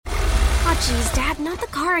Jeez, Dad, not the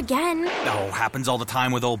car again. Oh, happens all the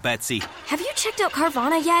time with old Betsy. Have you checked out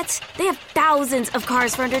Carvana yet? They have thousands of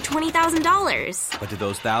cars for under $20,000. But do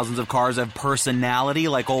those thousands of cars have personality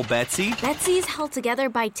like old Betsy? Betsy's held together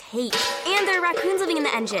by tape. And there are raccoons living in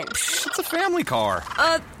the engine. It's a family car.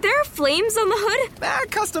 There are flames on the hood?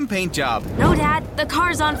 Custom paint job. No, Dad, the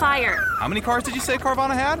car's on fire. How many cars did you say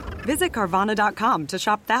Carvana had? Visit Carvana.com to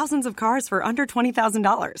shop thousands of cars for under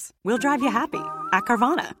 $20,000. We'll drive you happy at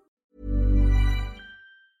Carvana.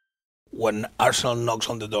 When Arsenal knocks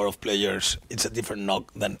on the door of players, it's a different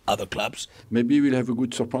knock than other clubs. Maybe we'll have a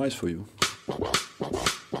good surprise for you.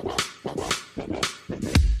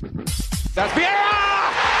 That's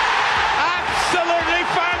Vieira! Absolutely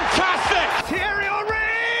fantastic! Thierry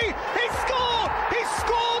Henry! He scored! He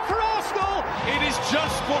scored for Arsenal! It is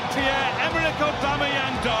just what Pierre-Emerick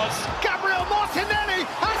Aubameyang does. Gabriel Martinelli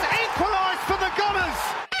has equalised for the Gunners!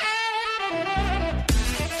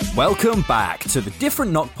 Welcome back to the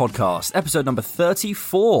Different Knock podcast, episode number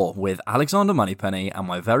 34, with Alexander Moneypenny and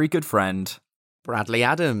my very good friend Bradley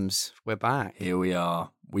Adams. We're back. Here we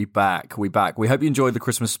are. We back. We hope you enjoyed the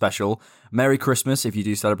Christmas special. Merry Christmas if you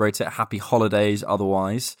do celebrate it. Happy holidays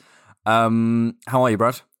otherwise. How are you,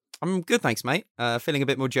 Brad? I'm good, thanks, mate. Feeling a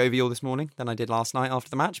bit more jovial this morning than I did last night after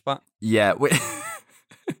the match, but... Yeah,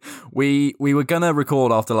 we were going to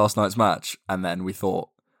record after last night's match, and then we thought,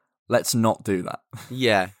 let's not do that.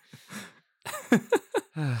 Yeah.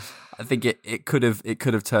 I think it could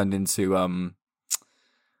have turned into a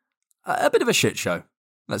bit of a shit show.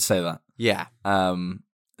 Let's say that. Yeah.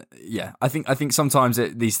 Yeah. I think sometimes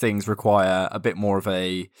these things require a bit more of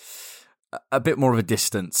a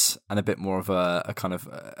distance and a bit more of a kind of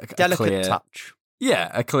a delicate clear touch. Yeah,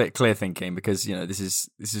 a clear thinking, because this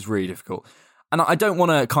is really difficult, and I don't want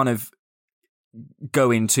to kind of go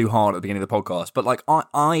in too hard at the beginning of the podcast, but like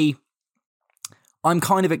I'm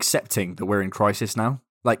kind of accepting that we're in crisis now.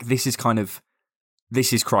 Like, this is crisis.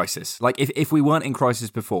 Like, if we weren't in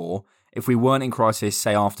crisis before, if we weren't in crisis,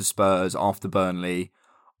 say, after Spurs, after Burnley,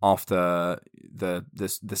 after the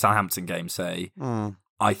Southampton game, say,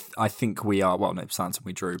 I think we are, well, no, Southampton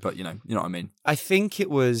we drew, but you know what I mean? I don't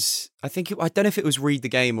know if it was Read the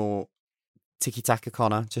Game or Tiki Taka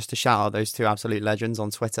Connor, just to shout out those two absolute legends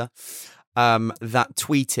on Twitter, that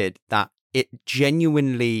tweeted that it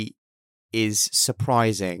genuinely is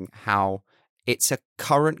surprising how it's a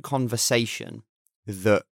current conversation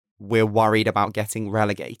that we're worried about getting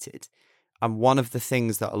relegated. And one of the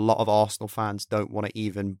things that a lot of Arsenal fans don't want to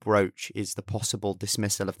even broach is the possible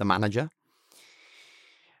dismissal of the manager.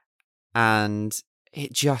 And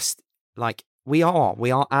it just, like, we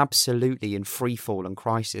are absolutely in free fall and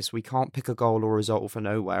crisis. We can't pick a goal or result for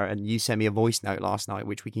nowhere. And you sent me a voice note last night,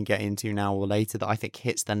 which we can get into now or later, that I think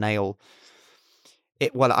hits the nail.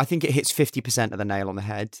 I think it hits 50% of the nail on the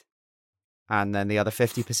head. And then the other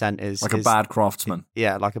 50% is... Like a bad craftsman.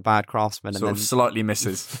 Yeah, like a bad craftsman. Sort of slightly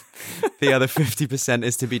misses. The other 50%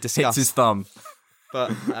 is to be discussed. Hits his thumb.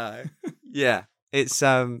 But, yeah, it's...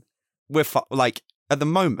 like, at the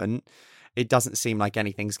moment, it doesn't seem like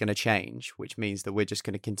anything's going to change, which means that we're just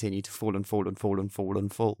going to continue to fall and fall and fall and fall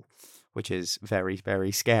and fall, which is very,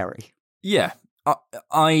 very scary. Yeah.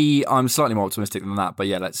 I'm slightly more optimistic than that, but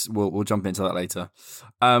yeah, we'll jump into that later.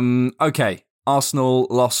 Okay, Arsenal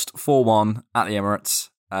lost 4-1 at the Emirates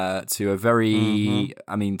to a very,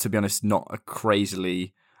 I mean, to be honest, not a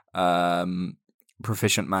crazily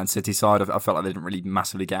proficient Man City side. I felt like they didn't really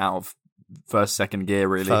massively get out of second gear,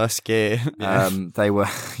 really. First gear. Yeah. They were,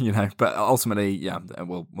 but ultimately, yeah,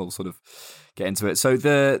 we'll sort of get into it. So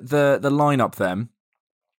the lineup then.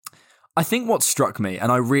 I think what struck me,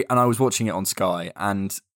 and I was watching it on Sky,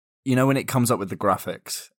 and when it comes up with the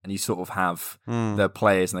graphics, and you sort of have the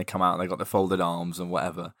players, and they come out, and they got the folded arms and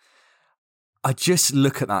whatever. I just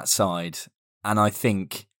look at that side, and I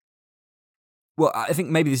think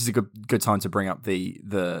maybe this is a good time to bring up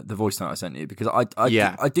the voice note I sent you, because I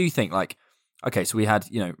do think, like, okay, so we had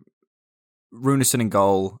Runarsson in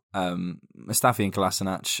goal, Mustafi and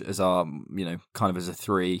Kolasinac as our kind of as a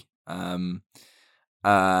three.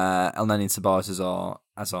 Elneny and Sabas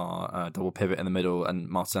as our double pivot in the middle, and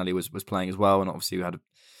Martinelli was playing as well, and obviously we had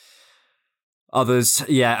others.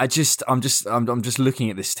 Yeah, I'm just looking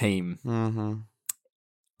at this team. Mm-hmm.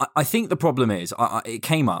 I think the problem is it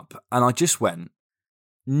came up, and I just went,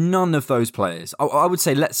 none of those players. I would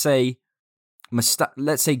say let's say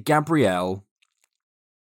Gabriel,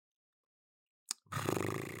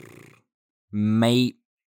 maybe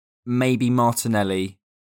Martinelli.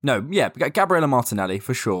 No, yeah, Gabriel and Martinelli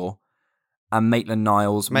for sure, and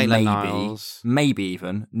Maitland-Niles maybe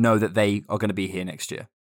even know that they are going to be here next year.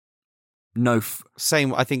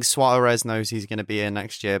 Same. I think Suarez knows he's going to be here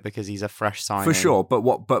next year because he's a fresh signing for sure.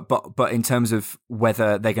 But in terms of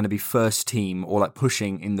whether they're going to be first team or like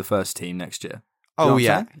pushing in the first team next year. You know Oh what I'm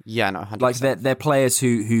yeah, saying? yeah, no, 100%. Like they're players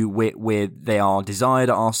who they are desired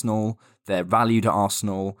at Arsenal, they're valued at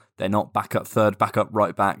Arsenal, they're not backup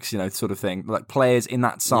right backs, sort of thing. Like players in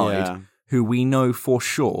that side Yeah. who we know for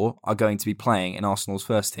sure are going to be playing in Arsenal's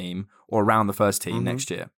first team or around the first team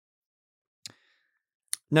next year.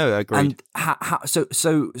 No, agreed. And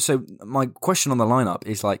so my question on the lineup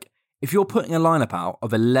is like, if you're putting a lineup out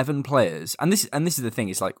of 11 players, and this is the thing,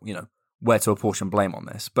 it's like, where to apportion blame on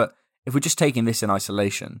this, but if we're just taking this in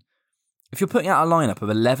isolation, if you're putting out a lineup of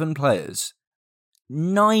 11 players,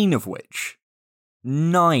 9 of which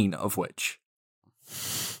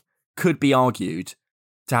could be argued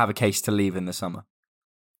to have a case to leave in the summer,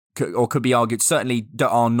 or could be argued certainly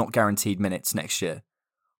are not guaranteed minutes next year,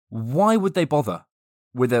 why would they bother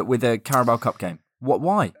with a Carabao Cup game?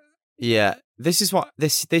 Why? Yeah, this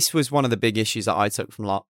was one of the big issues that I took from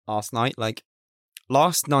last night. Like,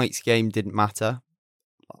 last night's game didn't matter.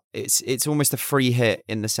 It's almost a free hit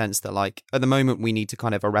in the sense that, like, at the moment we need to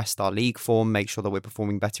kind of arrest our league form, make sure that we're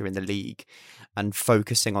performing better in the league and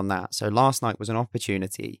focusing on that. So last night was an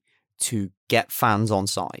opportunity to get fans on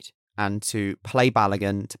side and to play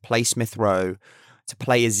Balogun, to play Smith Rowe, to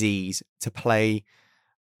play Aziz, to play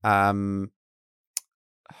we've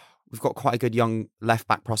got quite a good young left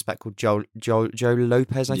back prospect called Joe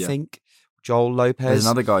Lopez, I think. Joel Lopez. There's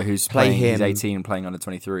another guy who's playing. He's 18 and playing under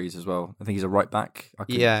 23s as well. I think he's a right back. I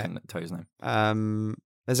can't tell his name.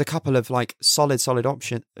 There's a couple of like solid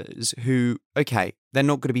options who, okay, they're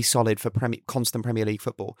not going to be solid for constant Premier League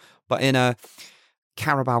football, but in a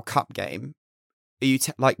Carabao Cup game, we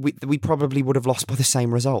probably would have lost by the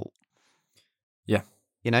same result. Yeah,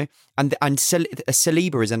 and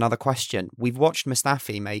Saliba is another question. We've watched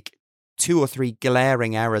Mustafi make 2 or 3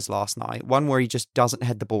 glaring errors last night. One where he just doesn't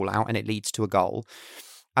head the ball out and it leads to a goal.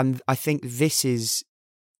 And I think this is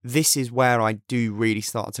where I do really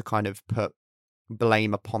start to kind of put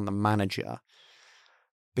blame upon the manager,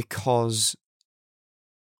 because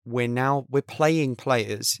we're playing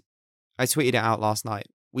players. I tweeted it out last night.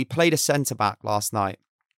 We played a centre-back last night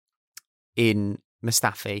in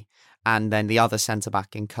Mustafi and then the other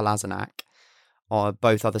centre-back in Kolasinac, on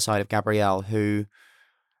both other side of Gabriel, who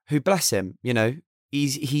bless him,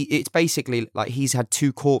 it's basically like he's had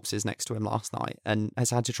 2 corpses next to him last night and has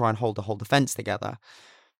had to try and hold the whole defence together,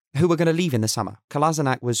 who were going to leave in the summer.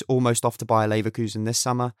 Kolasinac was almost off to Bayer Leverkusen this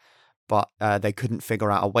summer, but they couldn't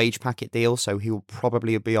figure out a wage packet deal, so he will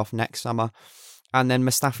probably be off next summer. And then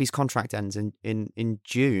Mustafi's contract ends in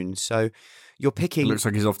June, so you're picking... It looks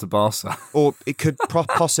like he's off to Barca. Or it could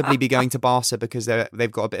possibly be going to Barca because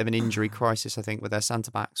they've got a bit of an injury crisis, I think, with their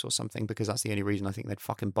centre-backs or something, because that's the only reason I think they'd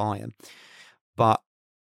fucking buy him. But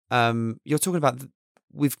you're talking about...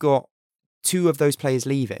 We've got 2 of those players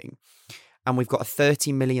leaving, and we've got a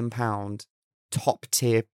 £30 million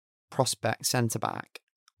top-tier prospect centre-back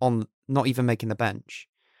on not even making the bench.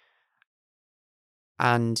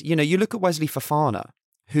 And, you look at Wesley Fofana,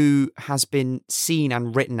 who has been seen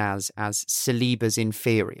and written as Saliba's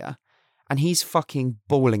inferior, and he's fucking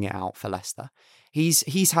balling it out for Leicester.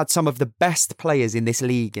 He's had some of the best players in this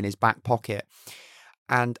league in his back pocket.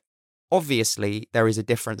 And obviously there is a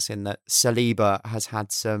difference in that Saliba has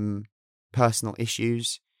had some personal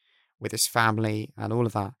issues with his family and all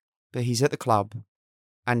of that, but he's at the club.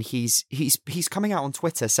 And he's coming out on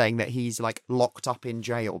Twitter saying that he's like locked up in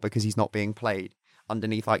jail because he's not being played,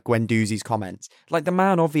 underneath like Guendouzi's comments. Like, the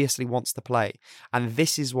man obviously wants to play. And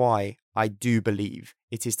this is why I do believe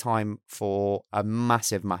it is time for a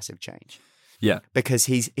massive, massive change. Yeah. Because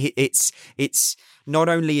it's not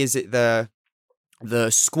only is it the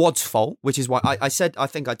squad's fault, which is why I said, I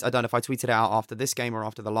think, I don't know if I tweeted it out after this game or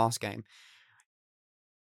after the last game,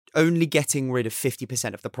 only getting rid of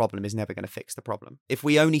 50% of the problem is never going to fix the problem. If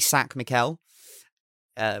we only sack Mikel,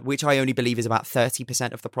 which I only believe is about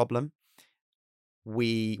 30% of the problem,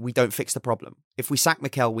 we don't fix the problem. If we sack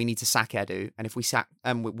Mikel, we need to sack Edu, and if we sack,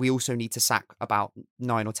 we also need to sack about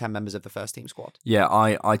 9 or 10 members of the first team squad. Yeah,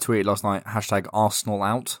 I tweeted last night #Arsenal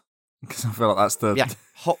out, because I feel like that's the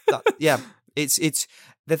It's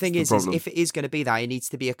the thing is if it is going to be that, it needs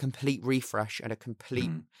to be a complete refresh and a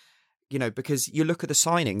complete, because you look at the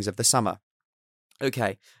signings of the summer.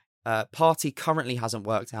 Okay, Partey currently hasn't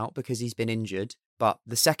worked out because he's been injured. But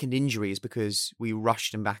the second injury is because we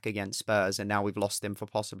rushed him back against Spurs, and now we've lost him for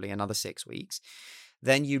possibly another 6 weeks.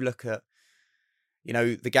 Then you look at,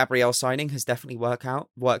 the Gabriel signing has definitely worked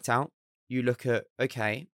out. You look at,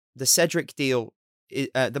 okay, the Cedric deal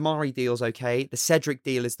the Mari deal's okay. The Cedric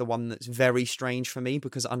deal is the one that's very strange for me,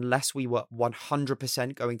 because unless we were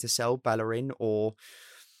 100% going to sell Bellerin or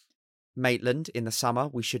Maitland in the summer,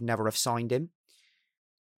 we should never have signed him.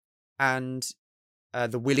 And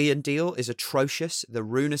the Willian deal is atrocious. The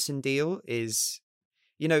Runarsson deal is,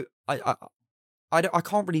 I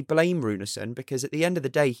can't really blame Runarsson, because at the end of the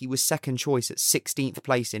day, he was second choice at 16th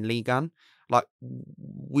place in Ligue 1. Like,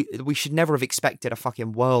 we should never have expected a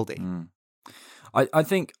fucking worldie. I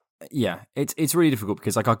think, yeah, it's really difficult,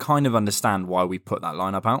 because like I kind of understand why we put that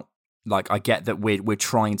lineup out. Like, I get that we're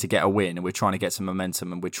trying to get a win, and we're trying to get some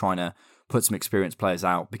momentum, and we're trying to put some experienced players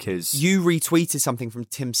out, because you retweeted something from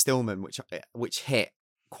Tim Stillman, which hit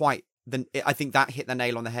quite. I think that hit the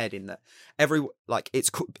nail on the head, in that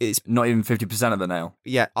it's not even 50% of the nail.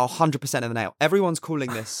 Yeah, 100% of the nail. Everyone's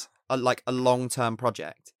calling this a long-term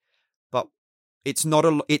project, but it's not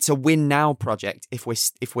it's a win now project if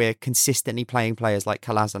we're consistently playing players like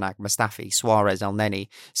Kolasinac, Mustafi, Suarez, Elneny,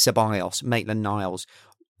 Ceballos, Maitland-Niles,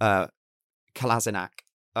 Kolasinac.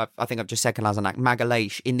 I think I've just said Kolasinac,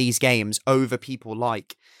 Magalhaes in these games over people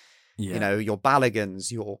like, your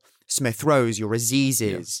Ballagans, your Smith Rowes, your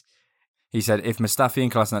Azizes. Yeah. He said, if Mustafi and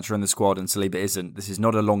Kolasinac are in the squad and Saliba isn't, this is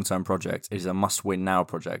not a long-term project. It is a must-win now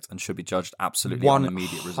project and should be judged absolutely on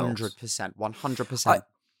immediate results. 100%.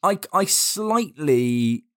 I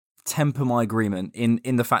slightly temper my agreement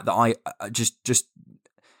in the fact that I just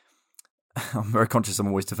I'm very conscious I'm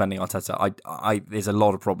always defending Arteta. There's a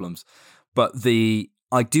lot of problems, but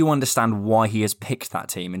I do understand why he has picked that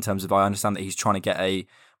team, in terms of I understand that he's trying to get a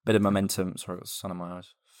bit of momentum. Sorry, I've got the sun in my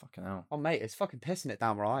eyes. Fucking hell. Oh, mate, it's fucking pissing it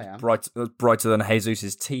down where I am. Brighter than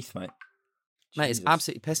Jesus' teeth, mate. Mate, Jesus. It's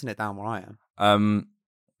absolutely pissing it down where I am.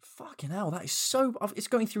 Fucking hell, that is so... It's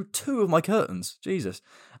going through 2 of my curtains. Jesus.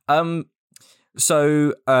 Yeah,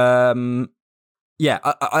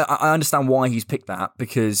 I understand why he's picked that,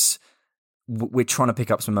 because we're trying to pick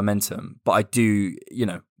up some momentum. But I do,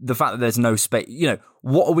 the fact that there's no space...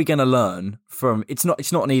 what are we going to learn from... It's not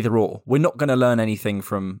an either or. We're not going to learn anything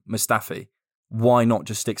from Mustafi. Why not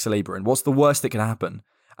just stick Saliba in? What's the worst that can happen?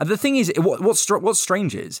 And the thing is, what's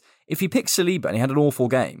strange is, if he picked Saliba and he had an awful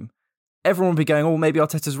game, everyone would be going, "Oh, maybe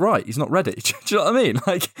Arteta's right. He's not ready." Do you know what I mean?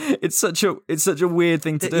 Like, it's such a weird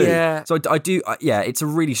thing to do. Yeah. So I do. It's a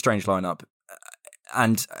really strange lineup,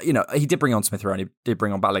 and he did bring on Smith Rowe and he did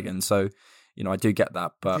bring on Balogun. So I do get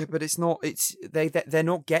that, but but it's not. They're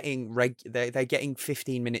not getting they're getting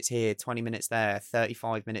 15 minutes here, 20 minutes there,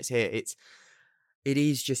 35 minutes here. It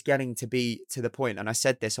is just getting to be to the point, and I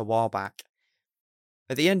said this a while back.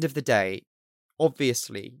 At the end of the day,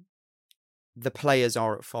 obviously, the players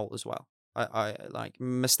are at fault as well. I like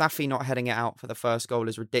Mustafi not heading it out for the first goal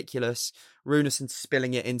is ridiculous. Runarsson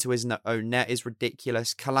spilling it into his own net is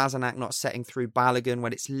ridiculous. Kolasinac not setting through Balogun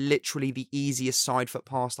when it's literally the easiest side foot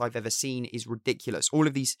pass I've ever seen is ridiculous. All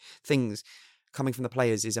of these things coming from the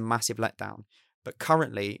players is a massive letdown. But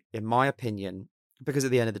currently, in my opinion, because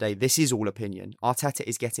at the end of the day, this is all opinion, Arteta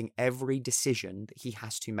is getting every decision that he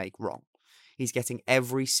has to make wrong. He's getting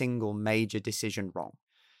every single major decision wrong.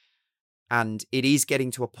 And it is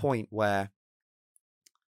getting to a point where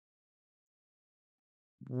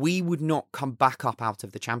we would not come back up out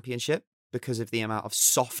of the Championship because of the amount of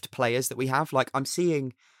soft players that we have. Like, I'm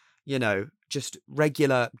seeing, just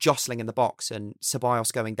regular jostling in the box and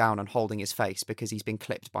Ceballos going down and holding his face because he's been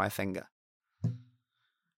clipped by a finger.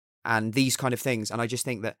 And these kind of things. And I just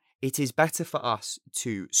think that it is better for us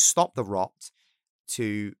to stop the rot,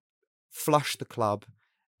 to flush the club,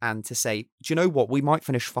 and to say, do you know what? We might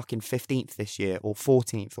finish fucking 15th this year, or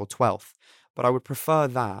 14th, or 12th. But I would prefer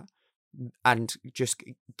that, and just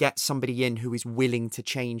get somebody in who is willing to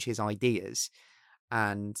change his ideas.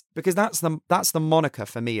 And because that's the moniker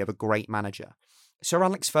for me of a great manager. Sir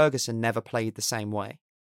Alex Ferguson never played the same way,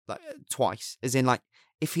 like twice. As in, like,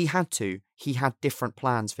 if he had to, he had different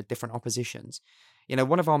plans for different oppositions.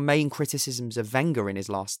 One of our main criticisms of Wenger in his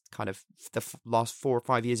last 4 or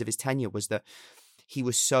 5 years of his tenure was that he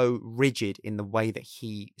was so rigid in the way that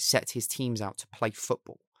he set his teams out to play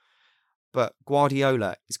football. But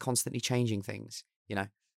Guardiola is constantly changing things.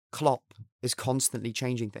 Klopp is constantly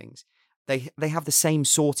changing things. They have the same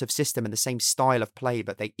sort of system and the same style of play,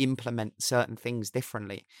 but they implement certain things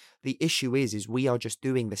differently. The issue is we are just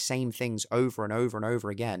doing the same things over and over and over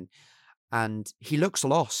again. And he looks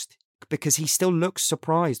lost because he still looks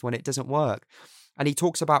surprised when it doesn't work. And he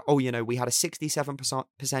talks about, we had a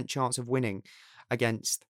 67% chance of winning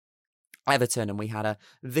against Everton, and we had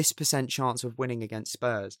this percent chance of winning against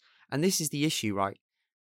Spurs. And this is the issue, right?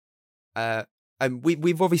 And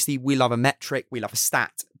we've obviously, we love a metric, we love a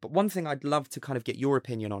stat. But one thing I'd love to kind of get your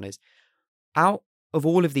opinion on is, out of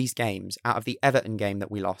all of these games, out of the Everton game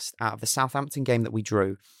that we lost, out of the Southampton game that we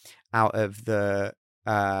drew, out of the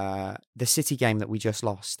City game that we just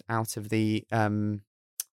lost, out of the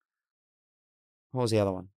what was the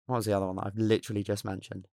other one? What was the other one that I've literally just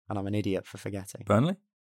mentioned? And I'm an idiot for forgetting.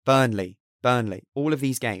 Burnley. All of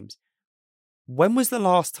these games. When was the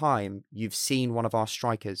last time you've seen one of our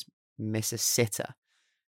strikers miss a sitter?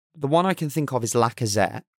 The one I can think of is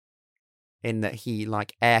Lacazette, in that he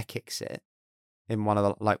like air kicks it in one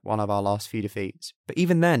of our last few defeats. But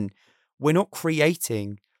even then, we're not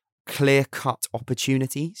creating clear-cut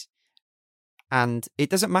opportunities. And it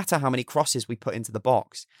doesn't matter how many crosses we put into the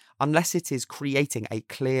box, unless it is creating a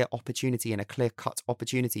clear opportunity and a clear-cut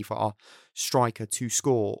opportunity for our striker to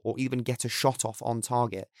score or even get a shot off on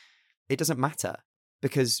target. It doesn't matter,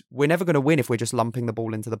 because we're never going to win if we're just lumping the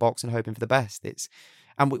ball into the box and hoping for the best.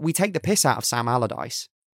 And we take the piss out of Sam Allardyce,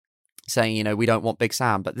 saying, we don't want Big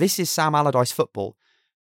Sam. But this is Sam Allardyce football,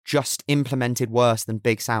 just implemented worse than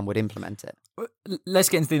Big Sam would implement it. Let's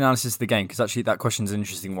get into the analysis of the game, because actually that question's an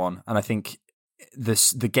interesting one. And I think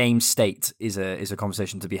the game state is a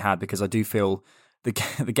conversation to be had, because I do feel the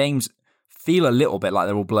games feel a little bit like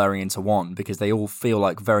they're all blurring into one, because they all feel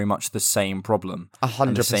like very much the same problem,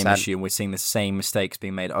 100%, the same issue, and we're seeing the same mistakes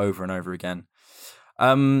being made over and over again.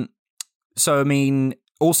 So I mean,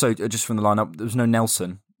 also just from the lineup, there was no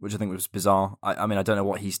Nelson, which I think was bizarre. I mean, I don't know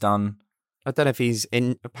what he's done. I don't know if he's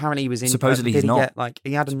in. Apparently, he was in. Supposedly, he's not.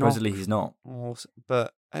 He had a Supposedly, knock. he's not.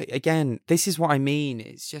 But again, this is what I mean.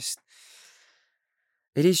 It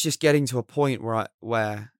is just getting to a point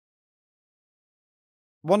where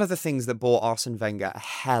one of the things that bought Arsene Wenger a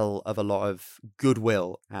hell of a lot of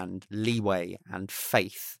goodwill and leeway and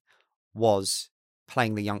faith was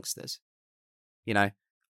playing the youngsters.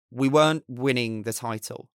 We weren't winning the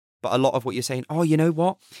title, but a lot of what you're saying, oh, you know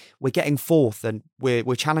what? We're getting fourth and we're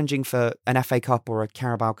challenging for an FA Cup or a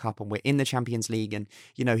Carabao Cup, and we're in the Champions League, and,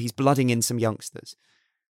 he's blooding in some youngsters.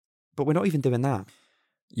 But we're not even doing that.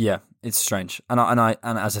 Yeah, it's strange. And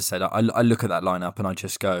as I said, I look at that lineup and I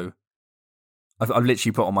just go, I've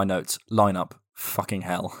literally put on my notes, lineup, fucking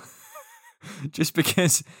hell. Just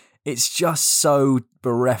because it's just so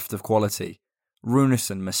bereft of quality.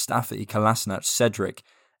 Runarsson, Mustafi, Kolasinac, Cedric,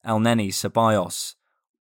 Elneny, Ceballos,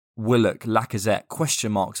 Willock, Lacazette,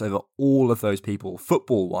 question marks over all of those people,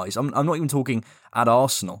 football-wise. I'm not even talking at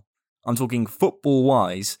Arsenal. I'm talking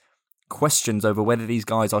football-wise, questions over whether these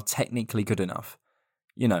guys are technically good enough.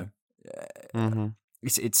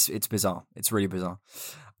 It's bizarre. It's really bizarre.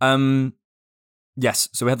 Yes,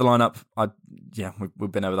 so we had the lineup.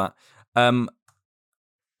 We've been over that.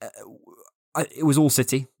 It was all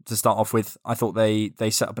City to start off with. I thought they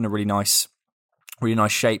set up in a really nice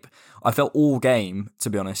shape. I felt all game, to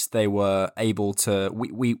be honest, they were able to.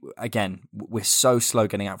 We're so slow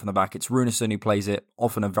getting out from the back. It's Runarsson who plays it,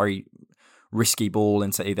 often a very risky ball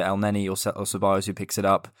into either Elneny or Ceballos who picks it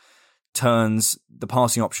up. Turns, the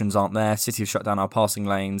passing options aren't there. City have shut down our passing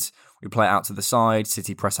lanes. We play it out to the side.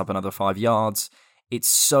 City press up another 5 yards. It's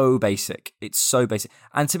so basic.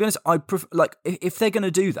 And to be honest, I prefer, if they're going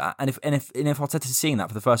to do that, and if Arteta's seeing that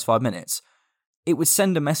for the first 5 minutes, it would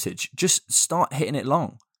send a message. Just start hitting it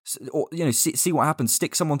long, or see what happens.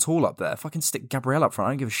 Stick someone tall up there. Fucking stick Gabriel up front.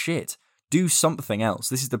 I don't give a shit. Do something else.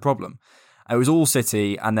 This is the problem. It was all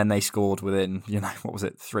City, and then they scored within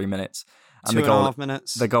 3 minutes. And 2.5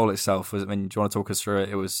 minutes. The goal itself was. I mean, do you want to talk us through it?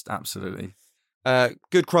 It was absolutely.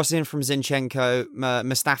 Good cross in from Zinchenko.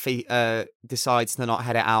 Mustafi decides to not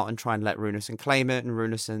head it out and try and let Runarsson claim it, and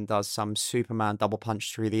Runarsson does some Superman double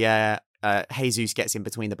punch through the air. Jesus gets in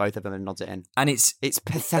between the both of them and nods it in. And it's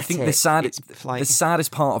pathetic. I think the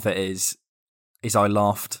saddest part of it is I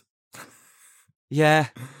laughed. Yeah,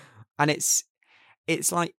 and it's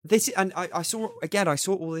like this, and I saw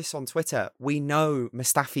all this on Twitter. We know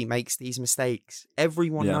Mustafi makes these mistakes.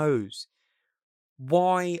 Everyone knows.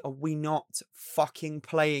 Why are we not fucking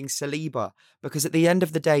playing Saliba? Because at the end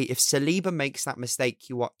of the day, if Saliba makes that mistake,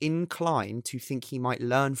 you are inclined to think he might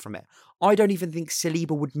learn from it. I don't even think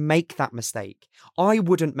Saliba would make that mistake. I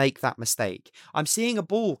wouldn't make that mistake. I'm seeing a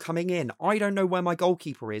ball coming in. I don't know where my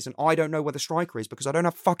goalkeeper is, and I don't know where the striker is because I don't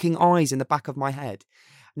have fucking eyes in the back of my head.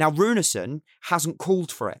 Now, Runarsson hasn't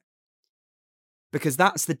called for it. Because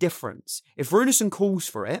that's the difference. If Runarsson calls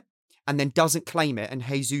for it, and then doesn't claim it, and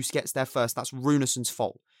Jesus gets there first, that's Runarsson's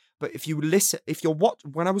fault. But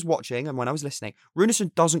when I was watching and when I was listening,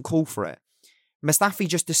 Runarsson doesn't call for it. Mustafi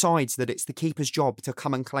just decides that it's the keeper's job to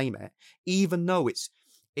come and claim it, even though it's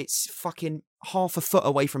fucking half a foot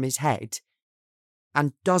away from his head,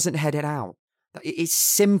 and doesn't head it out. It's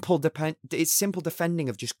simple defending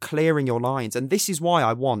of just clearing your lines, and this is why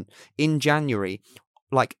I want in January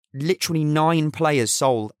like literally 9 players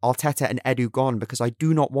sold, Arteta and Edu gone, because I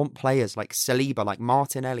do not want players like Saliba, like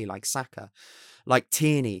Martinelli, like Saka, like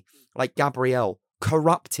Tierney, like Gabriel,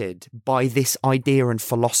 corrupted by this idea and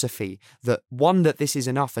philosophy that, one, that this is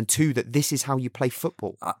enough, and 2, that this is how you play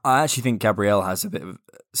football. I actually think Gabriel has a bit of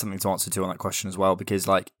something to answer to on that question as well, because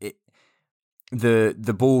like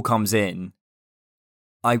the ball comes in.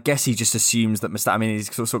 I guess he just assumes that Mustafi. I mean,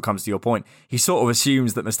 it sort of comes to your point. He sort of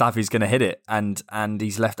assumes that Mustafi's going to hit it, and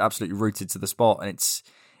he's left absolutely rooted to the spot. And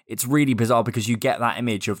it's really bizarre, because you get that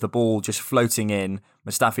image of the ball just floating in.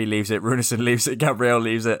 Mustafi leaves it, Runarsson leaves it, Gabriel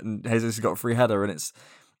leaves it, and Jesus has got a free header, and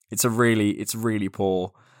it's really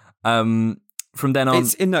poor. From then on,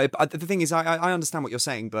 the thing is, I understand what you're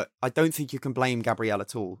saying, but I don't think you can blame Gabriel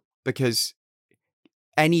at all, because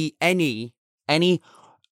any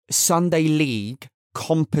Sunday League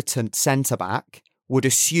competent centre-back would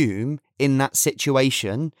assume in that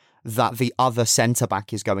situation that the other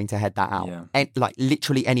centre-back is going to head that out. Yeah. And, like,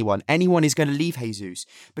 literally anyone is going to leave Jesus,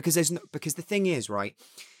 because because the thing is, right,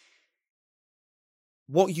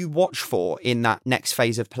 what you watch for in that next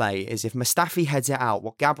phase of play is, if Mustafi heads it out,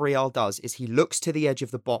 what Gabriel does is he looks to the edge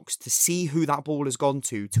of the box to see who that ball has gone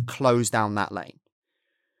to close down that lane.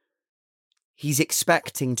 He's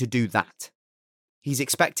expecting to do that. He's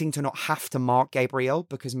expecting to not have to mark Gabriel,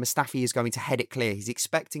 because Mustafi is going to head it clear. He's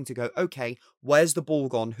expecting to go, okay, where's the ball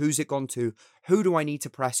gone? Who's it gone to? Who do I need to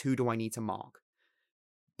press? Who do I need to mark?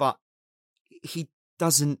 But he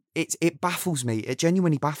doesn't. It baffles me. It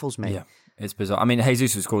genuinely baffles me. Yeah, it's bizarre. I mean,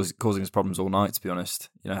 Jesus was causing us problems all night, to be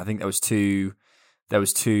honest. You know, I think there was two,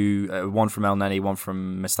 one from El Neni, one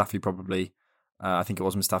from Mustafi probably. I think it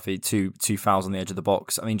was Mustafi, two fouls on the edge of the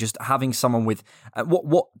box. I mean, just having someone with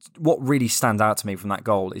what really stands out to me from that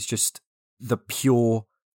goal is just the pure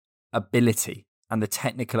ability and the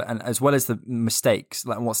technical, and as well as the mistakes.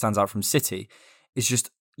 Like, what stands out from City is just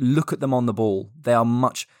look at them on the ball.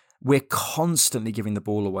 We're constantly giving the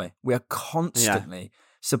ball away. We are constantly.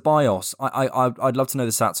 Yeah. Ceballos, I'd love to know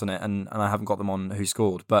the stats on it, and I haven't got them on who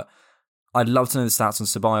scored, but I'd love to know the stats on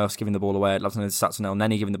Ceballos giving the ball away. I'd love to know the stats on El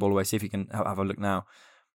Neni giving the ball away. See if you can have a look now.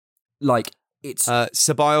 Like, it's...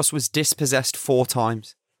 Ceballos was dispossessed 4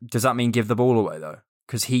 times. Does that mean give the ball away, though?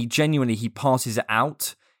 Because he passes it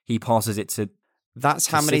out. He passes it to... That's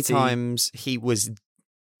how many times he was...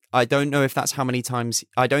 I don't know if that's how many times...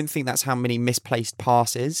 I don't think that's how many misplaced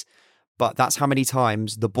passes, but that's how many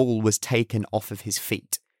times the ball was taken off of his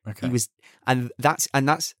feet. Okay. He was... And that's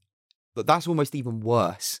almost even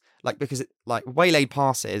worse. Like, because waylaid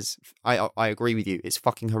passes, I agree with you, it's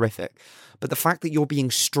fucking horrific. But the fact that you're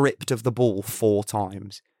being stripped of the ball 4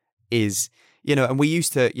 times is, and we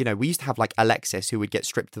used to have like Alexis, who would get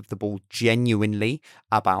stripped of the ball genuinely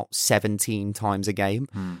about 17 times a game.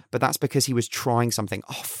 But that's because he was trying something.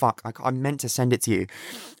 Oh, fuck, I meant to send it to you.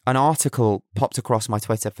 An article popped across my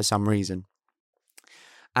Twitter for some reason.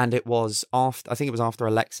 And it was after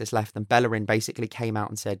Alexis left, and Bellerin basically came out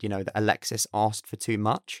and said, that Alexis asked for too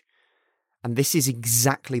much. And this is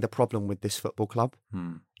exactly the problem with this football club,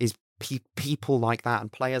 is people like that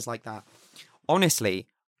and players like that. Honestly,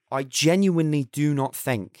 I genuinely do not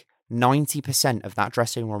think 90% of that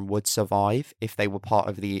dressing room would survive if they were part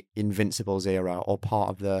of the Invincibles era, or part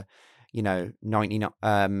of the, 99,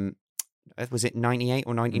 was it 98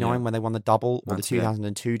 or 99 when they won the double, or the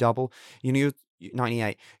 2002 double?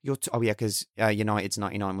 98. Because United's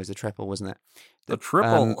 99 was the triple, wasn't it? The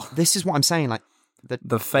triple. This is what I'm saying, like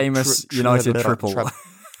the famous United triple.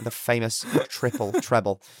 The famous triple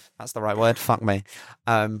treble. That's the right word. Fuck me.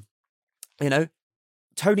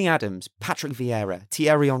 Tony Adams, Patrick Vieira,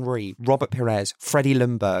 Thierry Henry, Robert Pires, Freddie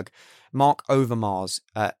Ljungberg, Mark Overmars,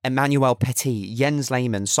 Emmanuel Petit, Jens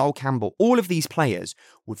Lehmann, Sol Campbell, all of these players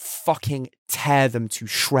would fucking tear them to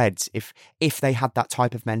shreds if they had that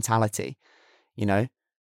type of mentality.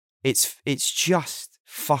 It's just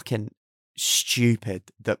fucking stupid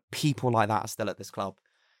that people like that are still at this club.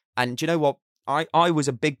 And do you know what? I was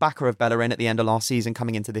a big backer of Bellerin at the end of last season,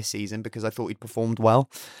 coming into this season, because I thought he'd performed well.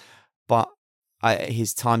 But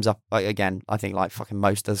his time's up again. I think, like fucking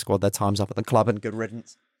most of the squad, their time's up at the club, and good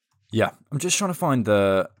riddance. Yeah, I'm just trying to find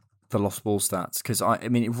the lost ball stats, because I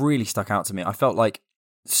mean, it really stuck out to me. I felt like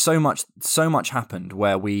so much happened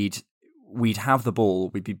where we'd have the ball,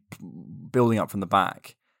 we'd be building up from the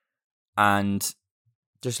back, and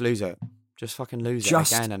just lose it. Just fucking lose it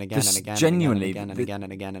again and again and again. Genuinely, and again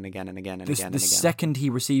and again and again and again and again and again. The second he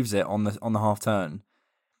receives it on the half turn,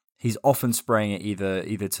 he's often spraying it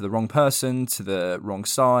either to the wrong person, to the wrong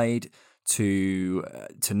side, to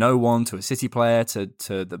no one, to a City player, to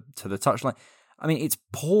the touchline. I mean, it's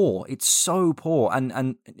poor. It's so poor.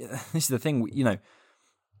 And this is the thing,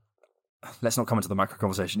 let's not come into the macro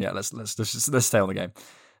conversation yet. Let's stay on the game.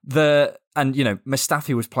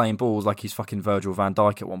 Mustafi was playing balls like he's fucking Virgil van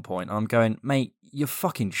Dijk at one point, and I'm going, mate, you're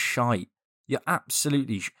fucking shite. You're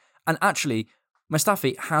absolutely and actually,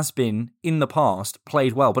 Mustafi has been in the past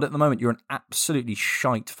played well, but at the moment you're in absolutely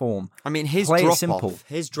shite form. I mean, his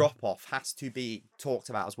drop off has to be talked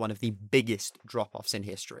about as one of the biggest drop offs in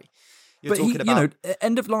history.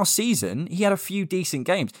 End of last season, he had a few decent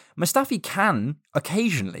games. Mustafi can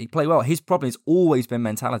occasionally play well. His problem has always been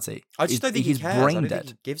mentality. I just don't think he's brain dead.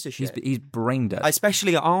 He gives a shit. He's brain dead,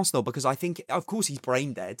 especially at Arsenal, because I think, of course, he's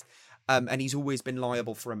brain dead, and he's always been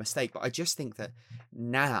liable for a mistake. But I just think that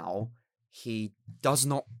now he does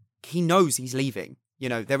not. He knows he's leaving. You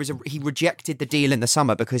know, he rejected the deal in the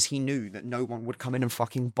summer because he knew that no one would come in and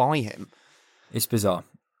fucking buy him. It's bizarre.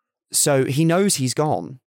 So he knows he's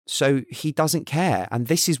gone. So he doesn't care. And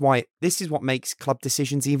this is what makes club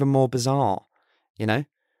decisions even more bizarre. You know?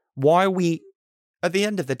 Why are we, at the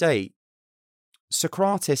end of the day,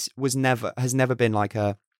 Socrates has never been like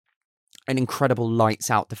an incredible lights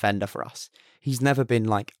out defender for us. He's never been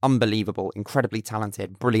like unbelievable, incredibly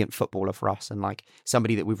talented, brilliant footballer for us and like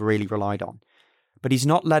somebody that we've really relied on. But he's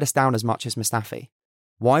not let us down as much as Mustafi.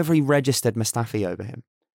 Why have we registered Mustafi over him?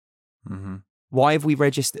 Mm-hmm. Why have we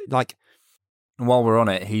registered like... And while we're on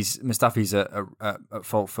it, Mustafi's at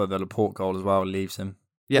fault for the Laporte goal as well. Leaves him.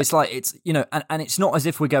 Yeah. It's like and it's not as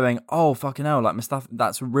if we're going, oh fucking hell, like Mustafi,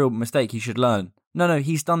 that's a real mistake. He should learn. No,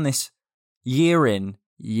 he's done this year in,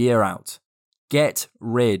 year out. Get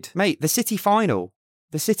rid, mate. The City final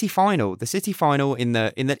in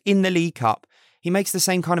the League Cup. He makes the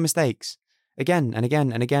same kind of mistakes again and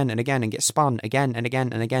again and again and again, and gets spun again and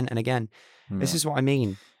again and again and again. Yeah. This is what I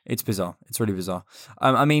mean. It's bizarre. It's really bizarre.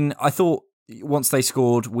 I mean, I thought. Once they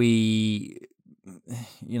scored, I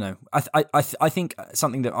think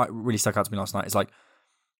something that really stuck out to me last night is like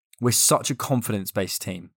we're such a confidence-based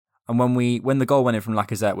team, and when the goal went in from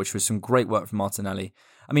Lacazette, which was some great work from Martinelli.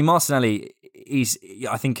 I mean, Martinelli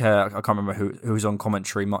I think I can't remember who was on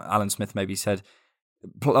commentary. Alan Smith maybe said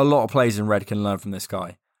a lot of players in red can learn from this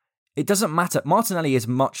guy. It doesn't matter. Martinelli is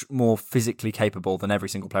much more physically capable than every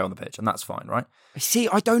single player on the pitch, and that's fine, right? See,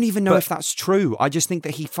 I don't even know if that's true. I just think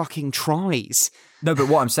that he fucking tries. No, but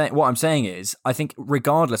what I'm saying is, I think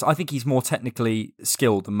regardless, I think he's more technically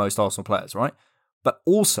skilled than most Arsenal players, right? But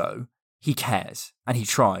also, he cares, and he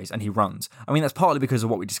tries, and he runs. I mean, that's partly because of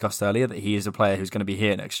what we discussed earlier, that he is a player who's going to be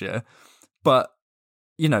here next year. But,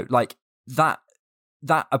 like that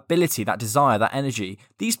ability, that desire, that energy,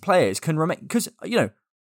 these players can remain, because,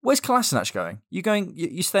 where's Kolasinac going?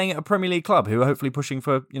 You're staying at a Premier League club who are hopefully pushing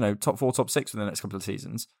for, top 4, top 6 for the next couple of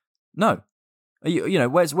seasons. No.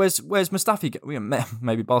 Where's Mustafi going?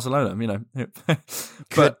 Maybe Barcelona,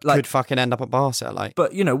 could fucking end up at Barca, like.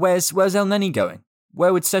 But, where's El Neni going?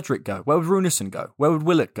 Where would Cedric go? Where would Runarsson go? Where would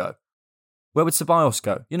Willock go? Where would Ceballos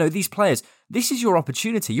go? These players, this is your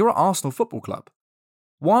opportunity. You're at Arsenal Football Club.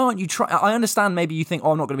 Why aren't you trying? I understand maybe you think,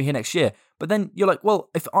 I'm not going to be here next year. But then you're like, well,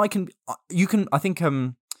 if I can, you can, I think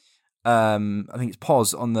it's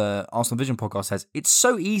Poz on the Arsenal Vision podcast says, it's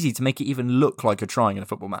so easy to make it even look like you're trying in a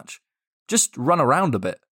football match. Just run around a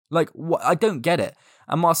bit. Like, what? I don't get it.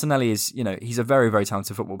 And Martinelli is, he's a very, very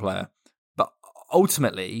talented football player. But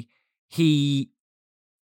ultimately, he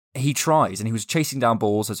tries, and he was chasing down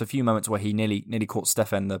balls. There's a few moments where he nearly caught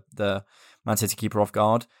Stefan, the Man City keeper, off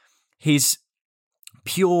guard. His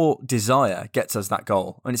pure desire gets us that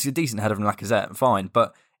goal. I mean, it's a decent header from Lacazette, fine,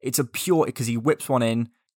 but it's a pure, because he whips one in,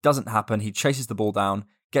 doesn't happen, he chases the ball down,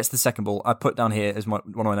 gets the second ball. I put down here as one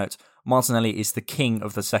of my notes, Martinelli is the king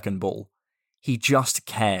of the second ball. He just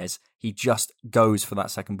cares. He just goes for that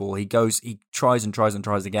second ball. He tries and tries and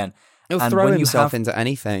tries again. He'll throw himself into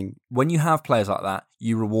anything. When you have players like that,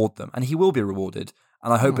 you reward them, and he will be rewarded.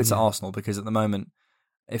 And I hope it's at Arsenal, because at the moment,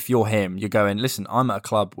 if you're him, you're going, listen, I'm at a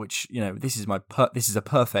club which, this is a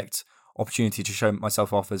perfect opportunity to show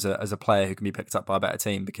myself off as a player who can be picked up by a better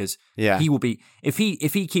team, because he will be, if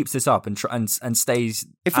he keeps this up and stays.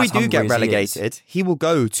 If we do get relegated, he will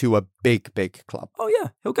go to a big club. Oh yeah,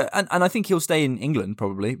 he'll go, and I think he'll stay in England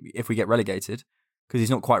probably if we get relegated, because he's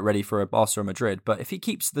not quite ready for a Barca or Madrid. But if he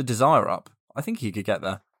keeps the desire up, I think he could get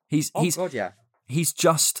there. He's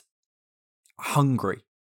just hungry.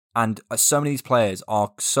 And so many of these players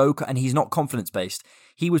are and he's not confidence-based.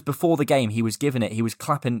 He was, before the game, he was giving it, he was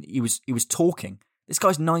clapping, he was talking. This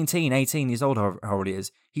guy's 19, 18 years old, how old he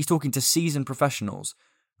is. He's talking to seasoned professionals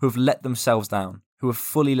who have let themselves down, who have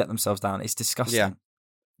fully let themselves down. It's disgusting.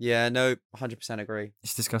 Yeah, no, 100% agree.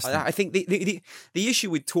 It's disgusting. I think the issue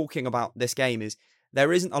with talking about this game is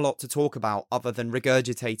there isn't a lot to talk about other than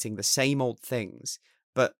regurgitating the same old things,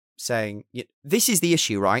 but saying, this is the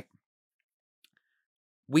issue, right?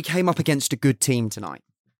 we came up against a good team tonight.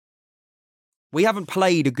 We haven't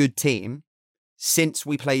played a good team since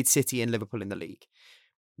we played City and Liverpool in the league.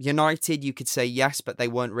 United, you could say yes, but they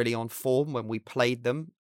weren't really on form when we played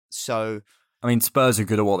them. So, I mean, Spurs are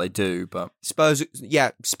good at what they do, but Spurs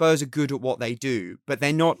are good at what they do, but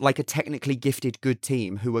they're not like a technically gifted good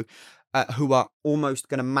team who are almost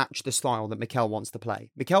going to match the style that Mikel wants to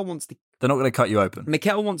play. They're not going to cut you open.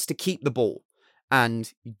 Mikel wants to keep the ball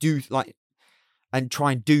and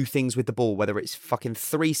try and do things with the ball, whether it's fucking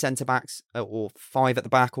 3 centre-backs or 5 at the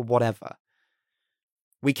back or whatever.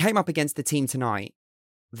 We came up against the team tonight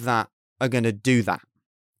that are going to do that.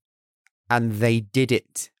 And they did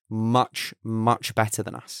it much, much better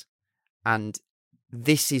than us. And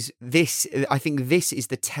I think this is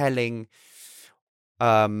the telling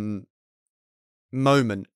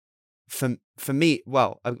moment for me.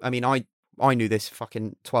 Well, I mean, I knew this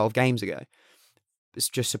fucking 12 games ago. It's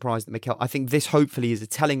just surprised that Mikel. I think this hopefully is a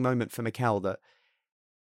telling moment for Mikel that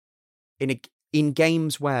in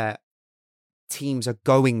games where teams are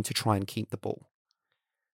going to try and keep the ball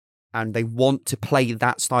and they want to play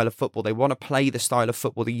that style of football, they want to play the style of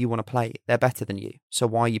football that you want to play. They're better than you, so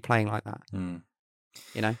why are you playing like that?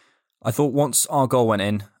 You know. I thought once our goal went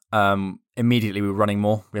in, immediately we were running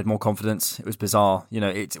more. We had more confidence. It was bizarre. You know,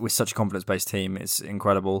 it was such a confidence-based team. It's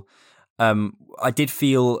incredible. I did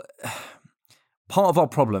feel. Part of our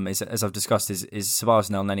problem is, as I've discussed, is Ceballos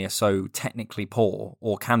and Elneny are so technically poor,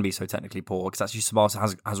 or can be so technically poor, because actually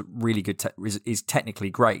Ceballos has really good, is technically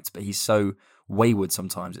great, but he's so wayward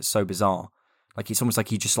sometimes. It's so bizarre. Like it's almost like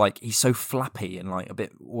he's so flappy and like a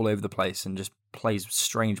bit all over the place and just plays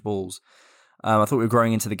strange balls. I thought we were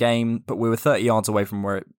growing into the game, but we were 30 yards away from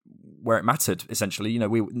where it mattered. Essentially, you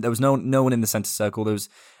know, there was no one in the centre circle. There was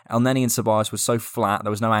Elneny and Ceballos were so flat.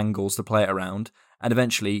 There was no angles to play it around. And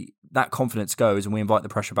eventually that confidence goes and we invite the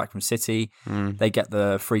pressure back from City. They get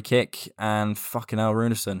the free kick and fucking hell,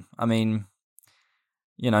 Runarsson. I mean,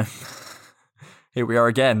 you know, here we are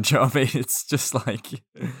again. Do you know what I mean? It's just like,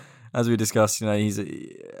 as we discussed, you know,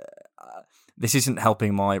 this isn't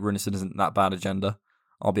helping my Runarsson isn't that bad agenda.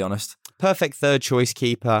 I'll be honest. Perfect third choice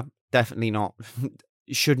keeper. Definitely not.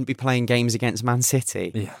 Shouldn't be playing games against Man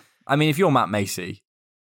City. Yeah. I mean, if you're Matt Macey,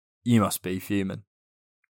 you must be fuming.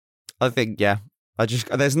 I think, yeah.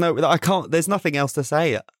 There's nothing else to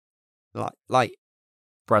say. Like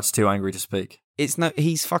Brad's too angry to speak.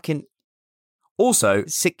 He's fucking. Also,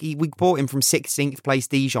 we bought him from 16th place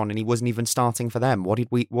Dijon and he wasn't even starting for them. What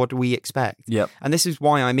do we expect? Yep. And this is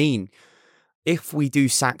why I mean, if we do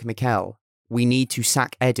sack Mikel, we need to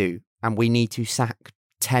sack Edu and we need to sack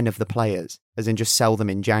 10 of the players, as in just sell them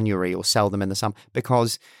in January or sell them in the summer,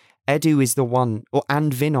 because Edu is the one,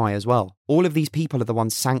 and Vinay as well. All of these people are the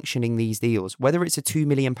ones sanctioning these deals, whether it's a £2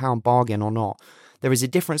 million bargain or not. There is a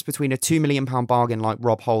difference between a £2 million bargain like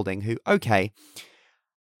Rob Holding, who, okay,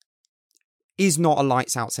 is not a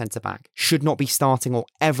lights-out centre-back, should not be starting or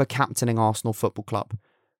ever captaining Arsenal Football Club,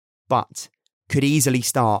 but could easily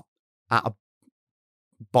start at a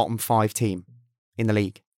bottom 5 team in the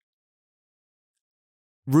league.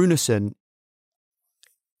 Runarsson,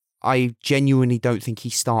 I genuinely don't think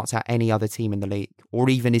he starts at any other team in the league,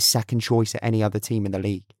 or even his second choice at any other team in the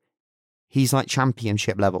league. He's like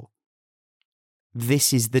championship level.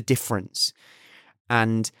 This is the difference.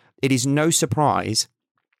 And it is no surprise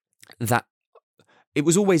that it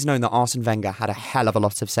was always known that Arsene Wenger had a hell of a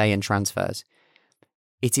lot of say in transfers.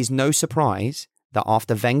 It is no surprise that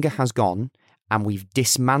after Wenger has gone and we've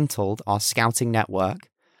dismantled our scouting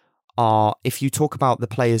network, if you talk about the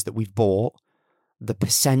players that we've bought, the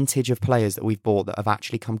percentage of players that we've bought that have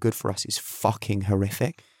actually come good for us is fucking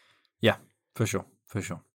horrific. Yeah, for sure.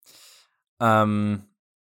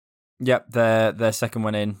 Yep, their second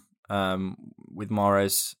one in with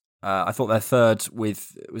Mahrez. I thought their third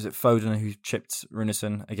was it Foden who chipped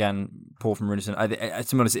Runarsson again? Poor from Runarsson. To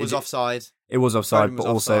be honest, it was offside. It was offside, but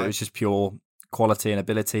also offside. it was just pure quality and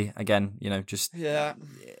ability. Again, you know, just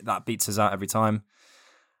that beats us out every time.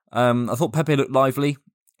 I thought Pepe looked lively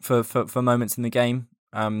for moments in the game.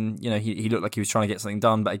 You know, he looked like he was trying to get something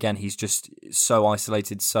done, but again, he's just so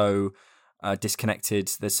isolated, so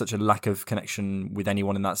disconnected. There's such a lack of connection with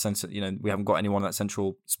anyone in that sense. You know, we haven't got anyone in that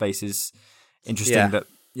central space. Is interesting that,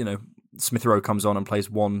 you know, Smith Rowe comes on and plays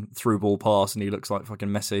one through ball pass and he looks like fucking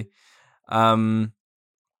Messi.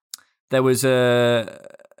 There was I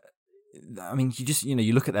mean,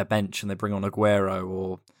 you look at their bench and they bring on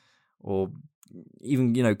Aguero or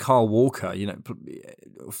even, you know, Carl Walker, you know,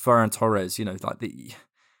 Ferran Torres, you know, like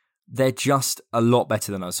they're just a lot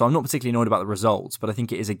better than us. So I'm not particularly annoyed about the results, but I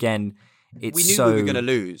think it is, again, it's we knew so, we were going to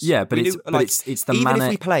lose. Yeah, but we it's knew, but like, it's the even manner. if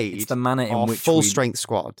we played it's the manner in our which full we, strength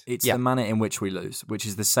squad. It's the manner in which we lose, which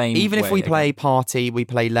is the same. Even if way we again. play Partey, we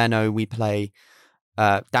play Leno, we play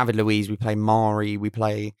David Luiz, we play Mari, we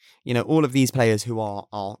play, all of these players who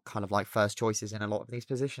are kind of like first choices in a lot of these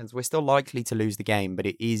positions. We're still likely to lose the game, but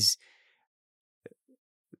it is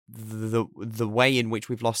the way in which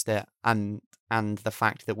we've lost it and the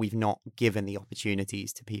fact that we've not given the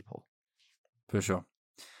opportunities to people. For sure.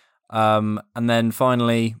 And then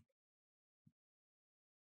finally,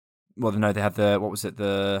 well, no, they had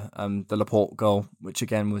the Laporte goal, which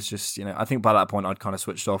again was just, I think by that point I'd kind of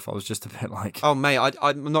switched off. I was just a bit like, oh mate,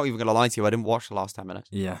 I'm not even going to lie to you. I didn't watch the last 10 minutes.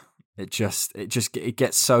 Yeah, it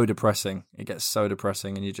gets so depressing. It gets so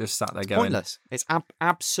depressing, and you just sat there going, pointless. It's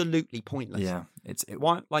absolutely pointless. Yeah,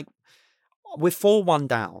 why, like, we're 4-1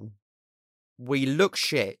 down. We look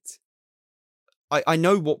shit. I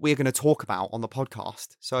know what we're going to talk about on the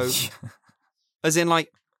podcast. So, as in,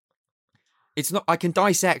 like, it's not. I can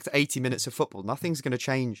dissect 80 minutes of football. Nothing's going to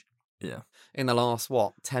change. Yeah. In the last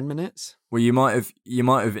 10 minutes? Well, you might have.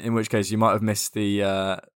 In which case, you might have missed the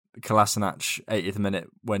Kolasinac 80th minute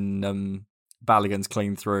when Balogun's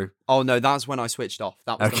clean through. Oh no, that's when I switched off.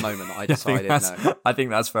 That was the moment that I decided. No. I think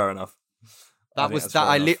that's fair enough. That was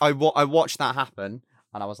that. I watched that happen,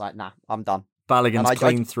 and I was like, nah, I'm done. Balogun's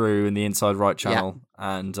clean through in the inside right channel,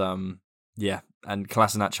 and and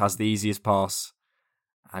Kolasinac has the easiest pass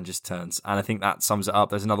and just turns. And I think that sums it up.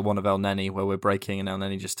 There's another one of El Neni where we're breaking and El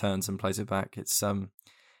Neni just turns and plays it back. It's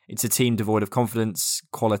a team devoid of confidence,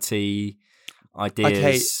 quality,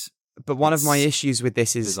 ideas. Okay, but one of my issues with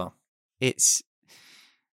this is bizarre.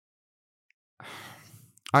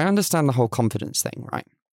 I understand the whole confidence thing, right?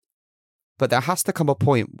 But there has to come a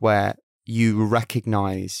point where you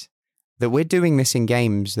recognise that we're doing this in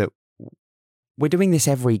games, that we're doing this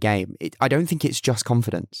every game. I don't think it's just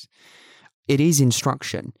confidence. It is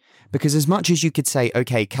instruction. Because as much as you could say,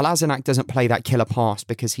 okay, Kolasinac doesn't play that killer pass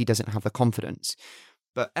because he doesn't have the confidence,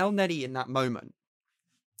 but El Neni in that moment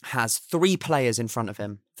has 3 players in front of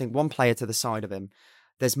him. I think 1 player to the side of him.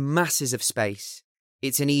 There's masses of space.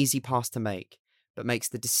 It's an easy pass to make, but makes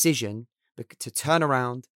the decision to turn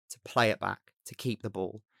around, to play it back, to keep the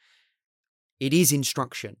ball. It is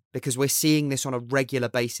instruction, because we're seeing this on a regular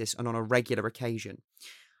basis and on a regular occasion.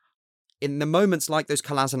 In the moments like those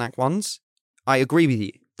Kolasinac ones, I agree with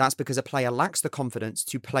you. That's because a player lacks the confidence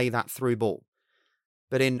to play that through ball.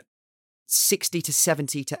 But in 60 to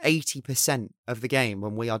 70 to 80% of the game,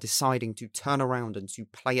 when we are deciding to turn around and to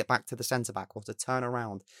play it back to the centre-back, or to turn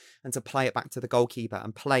around and to play it back to the goalkeeper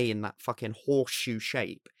and play in that fucking horseshoe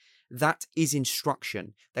shape, that is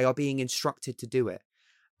instruction. They are being instructed to do it.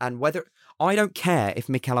 And I don't care if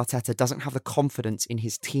Mikel Arteta doesn't have the confidence in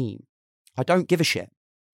his team. I don't give a shit.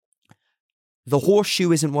 The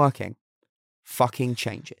horseshoe isn't working. Fucking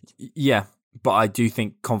change it. Yeah, but I do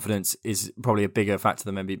think confidence is probably a bigger factor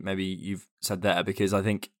than maybe you've said there, because I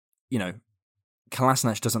think,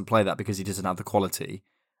 Kolasinac doesn't play that because he doesn't have the quality.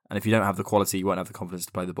 And if you don't have the quality, you won't have the confidence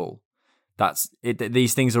to play the ball. That's it.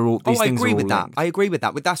 These things are all. I agree with that. I agree with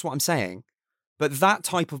that. But that's what I'm saying. But that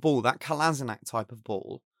type of ball, that Kolasinac type of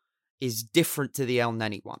ball, is different to the El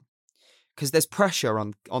Neni one, because there's pressure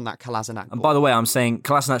on that Kolasinac ball. And by the way, I'm saying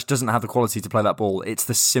Kolasinac doesn't have the quality to play that ball. It's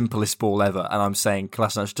the simplest ball ever, and I'm saying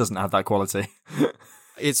Kolasinac doesn't have that quality.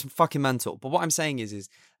 It's fucking mental. But what I'm saying is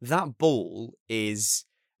that ball is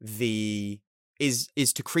to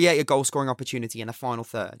create a goal scoring opportunity in the final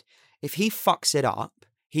third. If he fucks it up,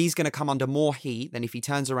 he's going to come under more heat than if he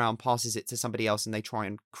turns around, passes it to somebody else, and they try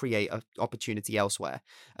and create an opportunity elsewhere,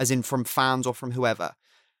 as in from fans or from whoever.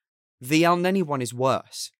 The El Neni one is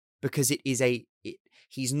worse, because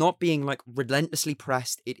he's not being like relentlessly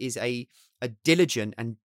pressed. It is a diligent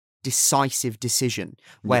and decisive decision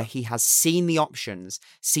where he has seen the options,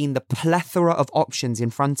 seen the plethora of options in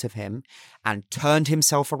front of him, and turned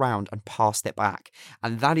himself around and passed it back.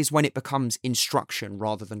 And that is when it becomes instruction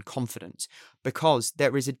rather than confidence, because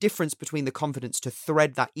there is a difference between the confidence to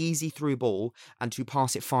thread that easy through ball and to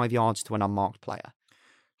pass it 5 yards to an unmarked player.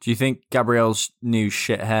 Do you think Gabriel's new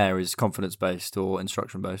shit hair is confidence-based or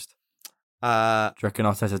instruction-based? Do you reckon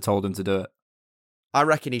Arteta told him to do it? I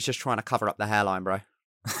reckon he's just trying to cover up the hairline, bro.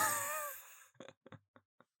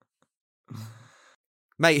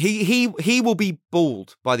 Mate, he will be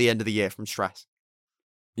bald by the end of the year from stress.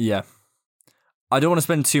 Yeah. I don't want to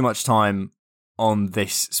spend too much time on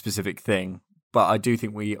this specific thing, but I do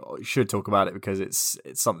think we should talk about it, because it's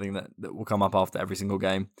something that will come up after every single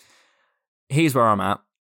game. Here's where I'm at.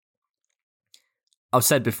 I've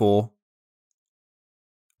said before,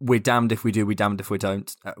 we're damned if we do, we're damned if we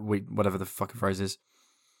don't. Whatever the fucking phrase is.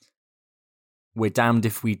 We're damned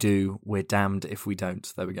if we do. We're damned if we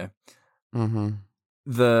don't. There we go.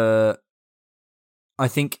 Mm-hmm. I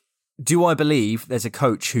think, do I believe there's a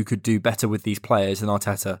coach who could do better with these players than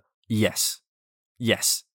Arteta? Yes.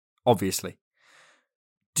 Yes, obviously.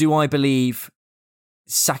 Do I believe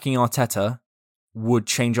sacking Arteta would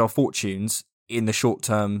change our fortunes in the short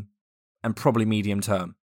term and probably medium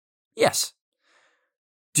term? Yes.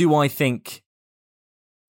 Do I think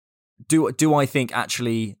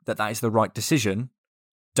actually that is the right decision?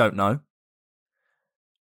 Don't know.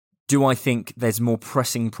 Do I think there's more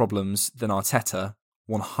pressing problems than Arteta?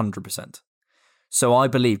 100%. So I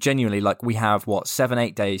believe genuinely, like, we have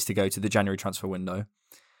 7-8 days to go to the January transfer window.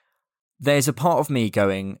 There's a part of me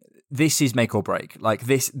going, this is make or break. Like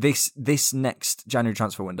this next January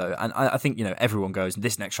transfer window, and I think, you know, everyone goes,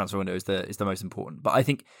 this next transfer window is the most important. But I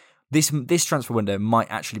think this transfer window might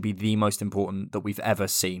actually be the most important that we've ever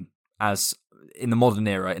seen as in the modern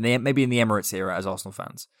era, maybe in the Emirates era as Arsenal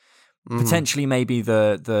fans. Potentially maybe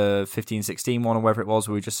the 15-16 one or whatever it was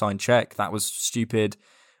where we just signed Czech. That was stupid.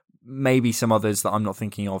 Maybe some others that I'm not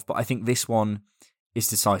thinking of, but I think this one is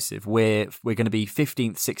decisive. We're going to be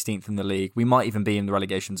 15th, 16th in the league. We might even be in the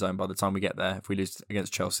relegation zone by the time we get there if we lose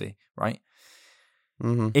against Chelsea, right?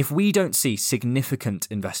 Mm-hmm. If we don't see significant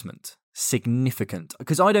investment,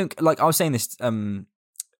 because I don't, like, I was saying this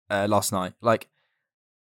last night, like,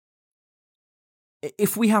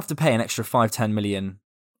 if we have to pay an extra 5-10 million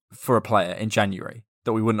for a player in January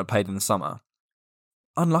that we wouldn't have paid in the summer,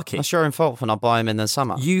 unlucky. That's your own fault for not buying him in the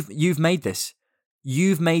summer. You've made this.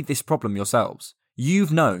 You've made this problem yourselves.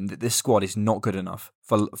 You've known that this squad is not good enough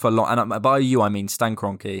for long. And by you, I mean Stan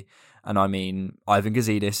Kroenke, and I mean Ivan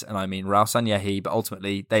Gazidis, and I mean Raul Sanllehi, but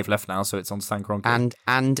ultimately they've left now, so it's on Stan Kroenke.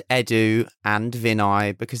 And Edu and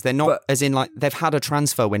Vinay, because they're not, as in, like, they've had a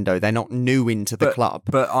transfer window. They're not new into the club.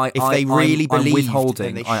 But if they really believed,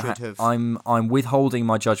 then they should have. I'm withholding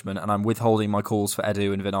my judgment, and I'm withholding my calls for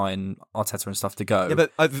Edu and Vinay and Arteta and stuff to go. Yeah,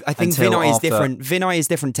 but I think Vinay is different. Vinay is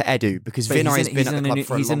different to Edu because Vinay has been at the club for a long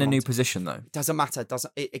time. He's in a new position, though. It doesn't matter.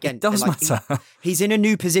 It does matter. He's in a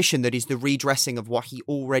new position that is the redressing of what he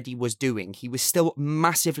already was doing. He was still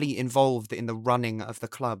massively involved in the running of the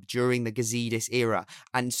club during the Gazidis era,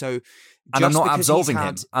 and so. And I'm not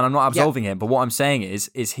absolving him. But what I'm saying is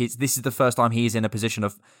this is the first time he's in a position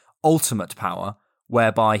of ultimate power,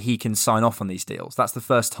 whereby he can sign off on these deals. That's the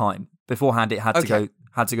first time. Beforehand, it had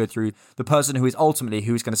to go through the person who's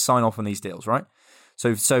going to sign off on these deals, right?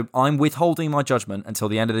 So I'm withholding my judgment until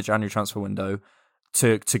the end of the January transfer window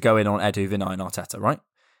to go in on Edu, Vinay, and Arteta, right?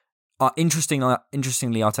 Interestingly,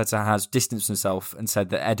 Arteta has distanced himself and said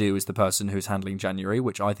that Edu is the person who's handling January,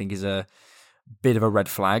 which I think is a bit of a red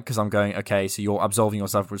flag, because I'm going, okay, so you're absolving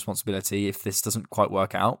yourself of responsibility. If this doesn't quite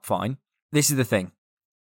work out, fine. This is the thing.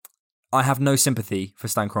 I have no sympathy for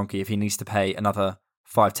Stan Kroenke if he needs to pay another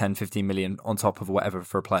 5, 10, 15 million on top of whatever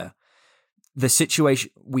for a player. The situation,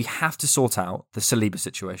 we have to sort out the Saliba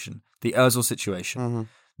situation, the Ozil situation,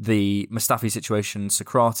 the Mustafi situation,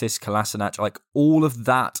 Socrates, Kolasinac, like all of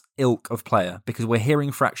that ilk of player, because we're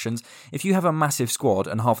hearing fractions. If you have a massive squad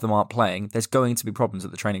and half of them aren't playing, there's going to be problems at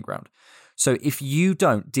the training ground. So if you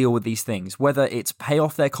don't deal with these things, whether it's pay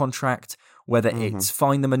off their contract, whether it's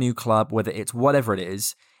find them a new club, whether it's whatever it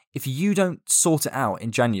is, if you don't sort it out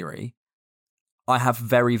in January, I have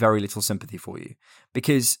very, very little sympathy for you,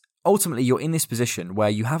 because ultimately you're in this position where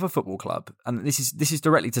you have a football club, and this is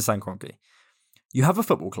directly to Stan Kroenke. You have a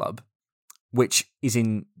football club which is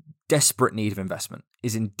in desperate need of investment,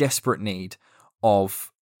 is in desperate need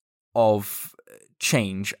of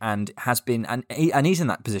change, and has been, and he's in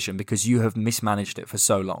that position because you have mismanaged it for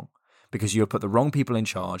so long, because you have put the wrong people in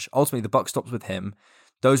charge. Ultimately, the buck stops with him.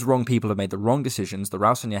 Those wrong people have made the wrong decisions. The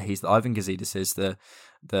Raul Sanllehi's, the Ivan Gazidis,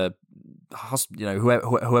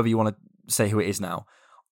 whoever you want to say who it is now.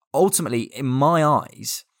 Ultimately, in my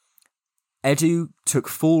eyes, Edu took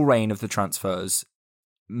full reign of the transfers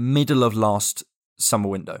middle of last summer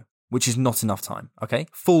window, which is not enough time, okay?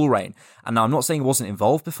 Full reign. And now I'm not saying he wasn't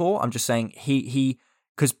involved before. I'm just saying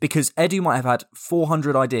because Edu might have had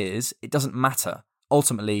 400 ideas, it doesn't matter.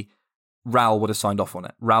 Ultimately, Raul would have signed off on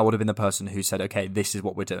it. Raul would have been the person who said, okay, this is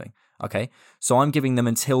what we're doing, okay? So I'm giving them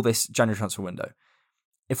until this January transfer window.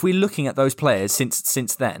 If we're looking at those players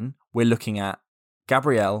since then, we're looking at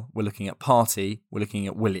Gabriel, we're looking at Partey, we're looking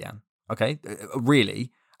at Willian. Okay,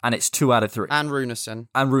 really, and it's 2 out of 3. And Runarsson.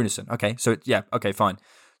 Okay, so okay, fine.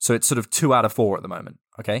 So it's sort of 2 out of 4 at the moment.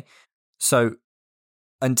 Okay, so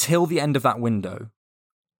until the end of that window,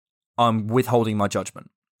 I'm withholding my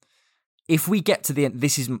judgment. If we get to the end,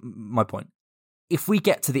 this is my point. If we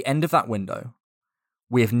get to the end of that window,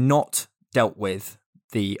 we have not dealt with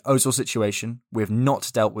the Ozil situation. We've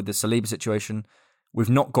not dealt with the Saliba situation. We've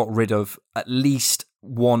not got rid of at least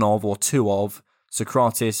one of or two of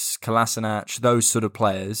Socrates, Kolasinac, those sort of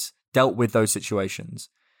players, dealt with those situations.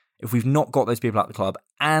 If we've not got those people at the club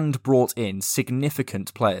and brought in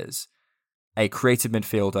significant players, a creative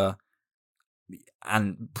midfielder,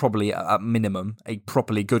 and probably at minimum a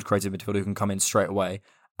properly good creative midfielder who can come in straight away,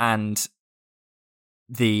 and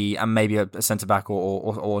maybe a centre back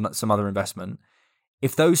or some other investment.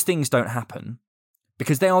 If those things don't happen,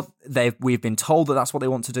 because we've been told that that's what they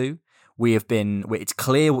want to do, it's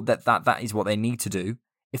clear that is what they need to do.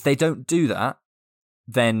 If they don't do that,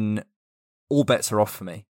 then all bets are off for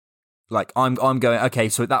me. Like I'm going, okay,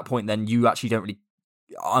 so at that point, then you actually don't really.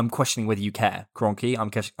 I'm questioning whether you care, Kroenke.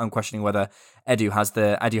 I'm questioning whether Edu has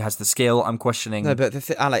the skill. I'm questioning. No,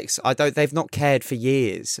 but Alex, They've not cared for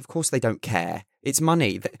years. Of course, they don't care. It's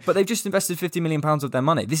money. But they've just invested £50 million of their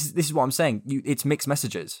money. This is what I'm saying. It's mixed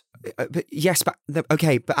messages. But yes, but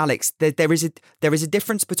okay, but Alex, there is a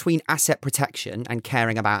difference between asset protection and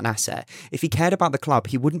caring about an asset. If he cared about the club,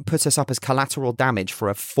 he wouldn't put us up as collateral damage for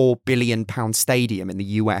a £4 billion stadium in the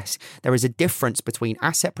US. There is a difference between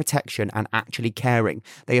asset protection and actually caring.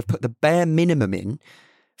 They have put the bare minimum in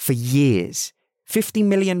for years. £50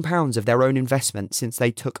 million of their own investment since they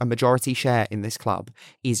took a majority share in this club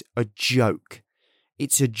is a joke.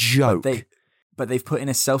 It's a joke. But they've put in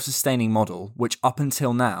a self-sustaining model, which up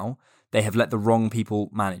until now, they have let the wrong people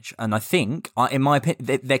manage. And I think, in my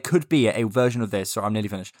opinion, there could be a version of this, sorry, I'm nearly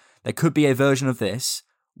finished. There could be a version of this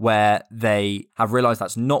where they have realised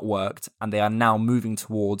that's not worked and they are now moving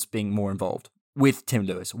towards being more involved with Tim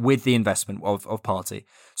Lewis, with the investment of Partey.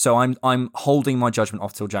 So I'm holding my judgment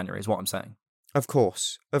off till January, is what I'm saying. Of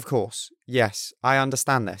course. Yes, I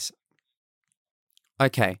understand this.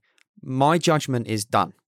 Okay, my judgment is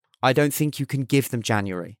done. I don't think you can give them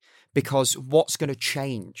January because what's going to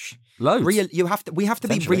change? Loads. We have to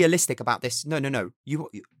be realistic about this. No.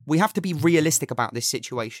 We have to be realistic about this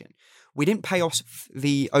situation. We didn't pay off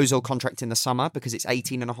the Ozil contract in the summer because it's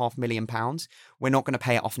 £18.5 million. We're not going to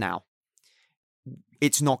pay it off now.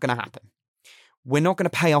 It's not going to happen. We're not going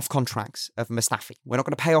to pay off contracts of Mustafi. We're not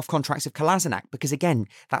going to pay off contracts of Kolasinac because, again,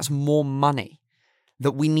 that's more money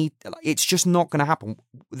that we need. It's just not going to happen.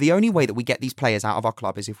 The only way that we get these players out of our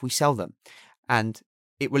club is if we sell them. And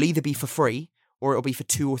it will either be for free or it'll be for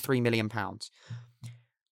 £2 or £3 million.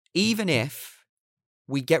 Even if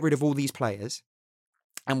we get rid of all these players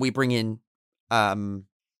and we bring in a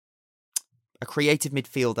creative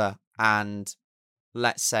midfielder and,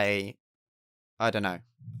 let's say, I don't know,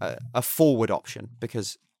 a forward option,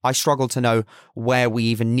 because I struggle to know where we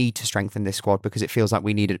even need to strengthen this squad because it feels like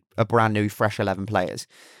we need a brand new, fresh 11 players.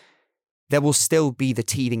 There will still be the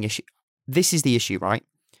teething issue. This is the issue, right?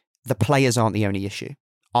 The players aren't the only issue.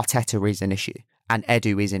 Arteta is an issue and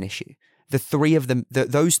Edu is an issue. The three of them,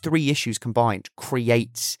 those three issues combined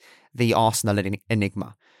creates the Arsenal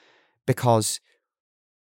enigma, because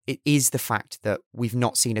it is the fact that we've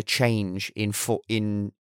not seen a change in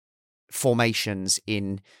formations,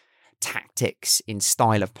 in tactics, in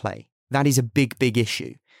style of play. That is a big, big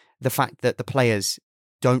issue. The fact that the players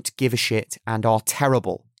don't give a shit and are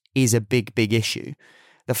terrible is a big, big issue.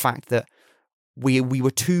 The fact that we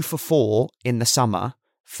were 2 for 4 in the summer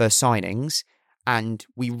for signings and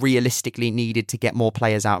we realistically needed to get more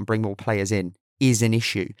players out and bring more players in is an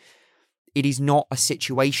issue. It is not a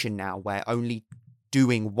situation now where only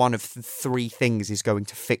doing one of the 3 things is going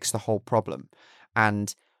to fix the whole problem.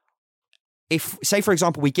 And if, say, for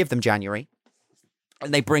example, we give them January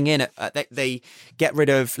and they bring in, they get rid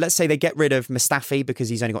of, let's say they get rid of Mustafi because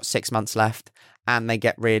he's only got 6 months left, and they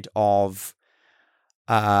get rid of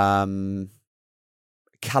Kolasinac.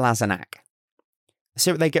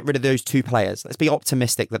 So they get rid of those 2 players. Let's be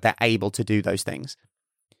optimistic that they're able to do those things.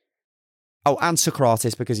 Oh, and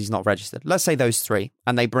Socrates because he's not registered. Let's say those 3,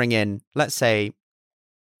 and they bring in, let's say,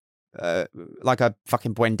 like a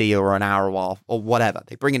fucking Buendia or an Arouar or whatever.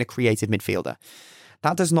 They bring in a creative midfielder.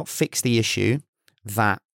 That does not fix the issue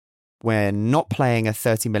that we're not playing a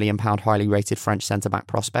 £30 million highly rated French centre-back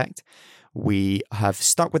prospect. We have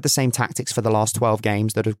stuck with the same tactics for the last 12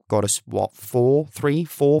 games that have got us,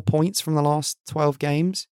 4 points from the last 12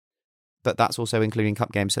 games. But that's also including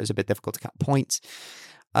cup games, so it's a bit difficult to cut points.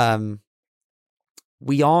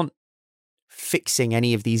 We aren't fixing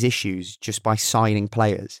any of these issues just by signing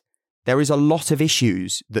players. There is a lot of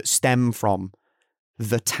issues that stem from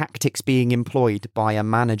the tactics being employed by a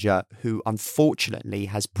manager who unfortunately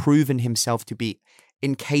has proven himself to be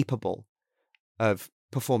incapable of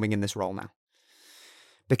performing in this role now.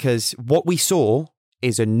 Because what we saw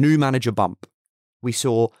is a new manager bump. We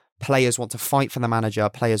saw players want to fight for the manager,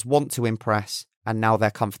 players want to impress, and now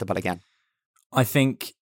they're comfortable again? I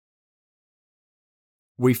think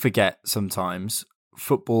we forget sometimes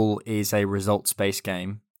football is a results-based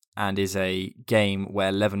game and is a game where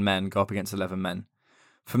 11 men go up against 11 men.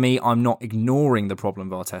 For me, I'm not ignoring the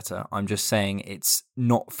problem of Arteta. I'm just saying it's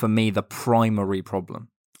not, for me, the primary problem.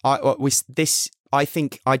 I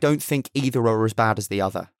don't think either are as bad as the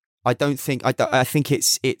other. I think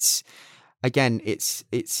it's again, it's.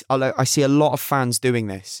 I see a lot of fans doing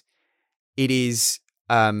this. It is.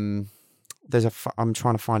 I'm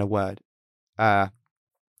trying to find a word.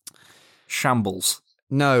 Shambles.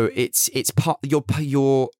 No, it's part.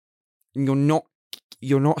 You're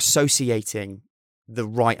not associating the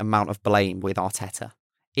right amount of blame with Arteta.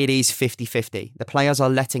 It is 50-50. The players are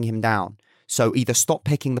letting him down. So either stop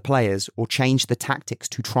picking the players or change the tactics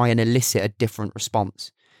to try and elicit a different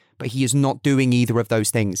response. But he is not doing either of those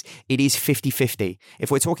things. It is 50-50.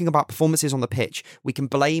 If we're talking about performances on the pitch, we can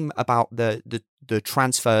blame about the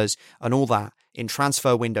transfers and all that in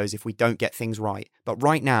transfer windows if we don't get things right. But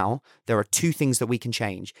right now, there are two things that we can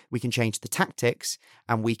change. We can change the tactics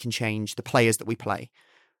and we can change the players that we play.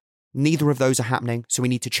 Neither of those are happening, so we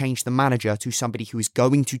need to change the manager to somebody who is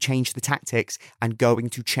going to change the tactics and going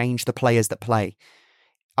to change the players that play.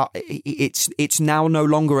 It's now no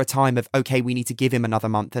longer a time of, okay, we need to give him another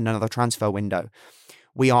month and another transfer window.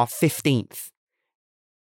 We are 15th,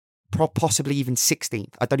 possibly even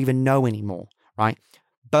 16th. I don't even know anymore, right?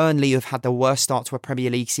 Burnley have had the worst start to a Premier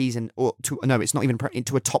League season, it's not even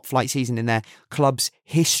into a top flight season in their club's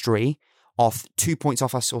history, off 2 points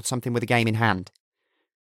off us or something with a game in hand.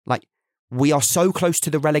 Like, we are so close to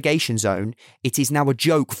the relegation zone, it is now a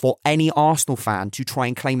joke for any Arsenal fan to try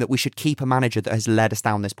and claim that we should keep a manager that has led us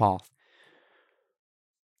down this path.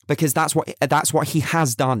 Because that's what he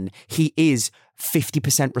has done. He is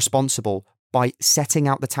 50% responsible by setting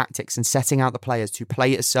out the tactics and setting out the players to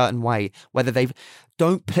play it a certain way, whether they've...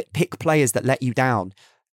 Don't pick players that let you down.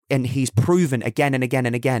 And he's proven again and again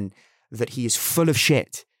and again that he is full of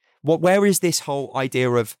shit. Where is this whole idea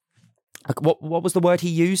of... What was the word he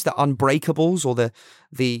used? The unbreakables or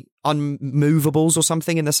the unmovables or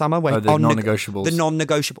something in the summer? The non-negotiables. The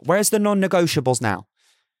non-negotiable. Where's the non-negotiables now?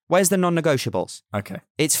 Where's the non-negotiables? Okay.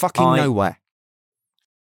 It's fucking nowhere.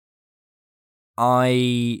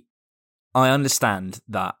 I understand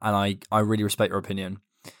that, and I really respect your opinion.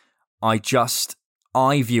 I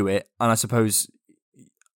view it, and I suppose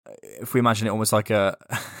if we imagine it almost like a...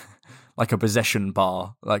 like a possession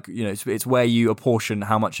bar, like, you know, it's where you apportion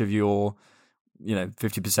how much of your,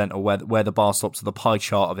 50% or where the bar stops, or the pie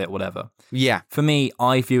chart of it, whatever. Yeah. For me,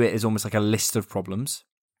 I view it as almost like a list of problems.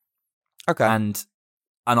 Okay. And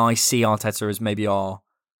I see Arteta as maybe our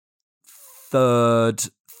third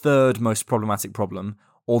most problematic problem,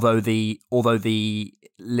 although the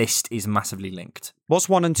list is massively linked. What's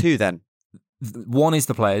 1 and 2 then? 1 is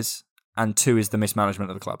the players, and 2 is the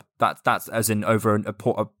mismanagement of the club. That's as in over a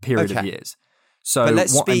period of years. So, but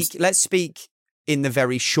let's speak in the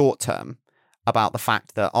very short term about the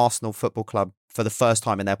fact that Arsenal Football Club, for the first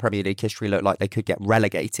time in their Premier League history, looked like they could get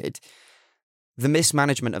relegated. The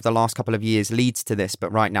mismanagement of the last couple of years leads to this,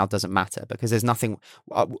 but right now doesn't matter because there's nothing.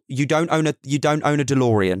 You don't own a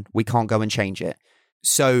DeLorean. We can't go and change it.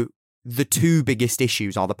 So the two biggest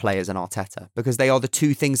issues are the players and Arteta, because they are the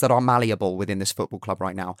two things that are malleable within this football club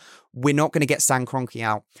right now. We're not going to get Stan Kroenke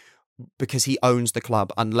out because he owns the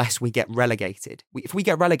club unless we get relegated. If we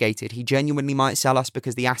get relegated, he genuinely might sell us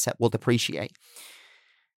because the asset will depreciate.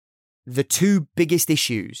 The two biggest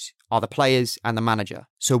issues are the players and the manager.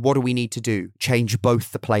 So what do we need to do? Change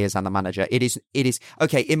both the players and the manager. It is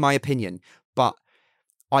okay, in my opinion, but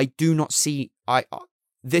I do not see...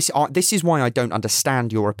 This is why I don't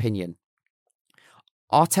understand your opinion.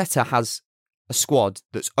 Arteta has a squad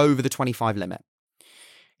that's over the 25 limit.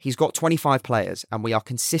 He's got 25 players, and we're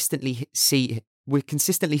consistently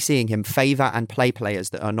seeing him favour and play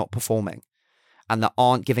players that are not performing and that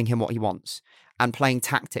aren't giving him what he wants, and playing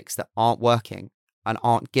tactics that aren't working and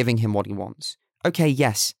aren't giving him what he wants. Okay,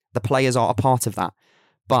 yes, the players are a part of that,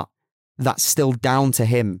 but that's still down to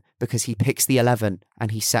him because he picks the 11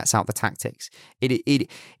 and he sets out the tactics. It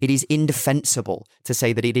is indefensible to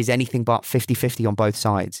say that it is anything but 50-50 on both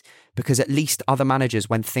sides, because at least other managers,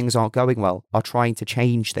 when things aren't going well, are trying to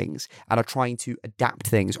change things and are trying to adapt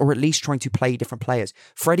things, or at least trying to play different players.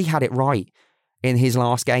 Freddie had it right in his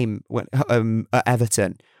last game at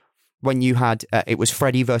Everton. When you had, it was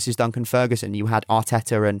Freddie versus Duncan Ferguson, you had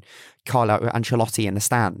Arteta and Carlo Ancelotti in the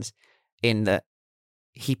stands, in that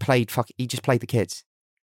he just played the kids.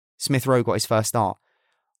 Smith Rowe got his first start.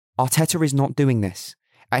 Arteta is not doing this.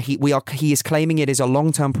 He is claiming it is a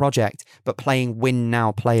long-term project, but playing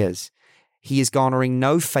win-now players. He is garnering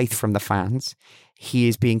no faith from the fans. He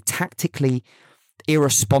is being tactically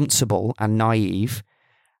irresponsible and naive.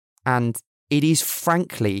 And it is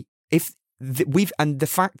frankly, the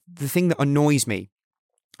thing that annoys me,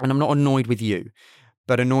 and I'm not annoyed with you,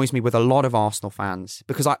 but annoys me with a lot of Arsenal fans,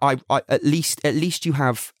 because I at least you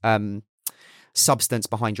have substance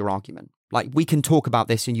behind your argument. Like, we can talk about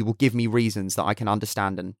this and you will give me reasons that I can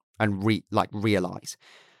understand and realize.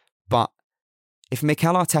 But if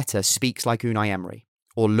Mikel Arteta speaks like Unai Emery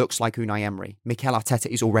or looks like Unai Emery, Mikel Arteta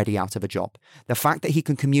is already out of a job. The fact that he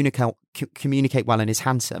can communicate well and is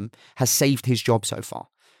handsome has saved his job so far.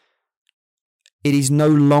 It is no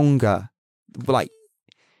longer like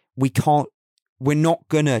we're not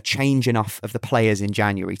going to change enough of the players in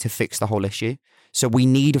January to fix the whole issue. So we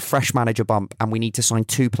need a fresh manager bump, and we need to sign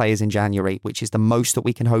 2 players in January, which is the most that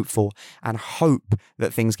we can hope for, and hope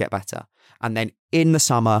that things get better. And then in the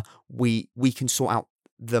summer, we can sort out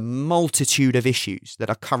the multitude of issues that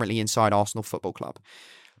are currently inside Arsenal Football Club.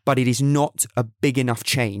 But it is not a big enough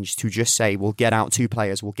change to just say, we'll get out 2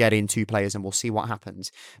 players, we'll get in 2 players, and we'll see what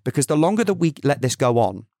happens. Because the longer that we let this go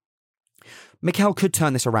on, Mikel could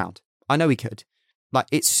turn this around. I know he could. Like,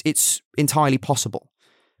 it's entirely possible.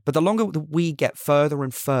 But the longer that we get further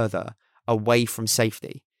and further away from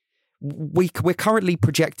safety, we're currently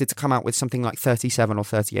projected to come out with something like 37 or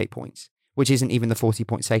 38 points, which isn't even the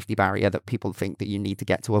 40-point safety barrier that people think that you need to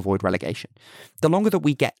get to avoid relegation. The longer that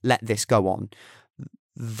we let this go on,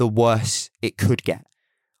 the worse it could get.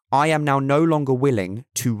 I am now no longer willing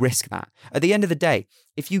to risk that. At the end of the day,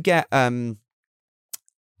 if you get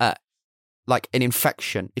like an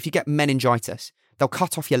infection, if you get meningitis, they'll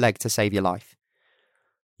cut off your leg to save your life.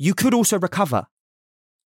 You could also recover.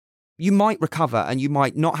 You might recover and you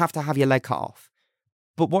might not have to have your leg cut off.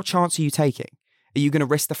 But what chance are you taking? Are you going to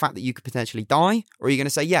risk the fact that you could potentially die? Or are you going to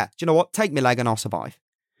say, yeah, do you know what? Take my leg and I'll survive.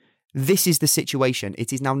 This is the situation.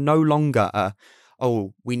 It is now no longer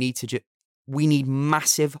we need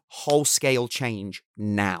massive whole-scale change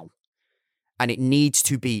now. And it needs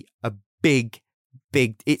to be a big,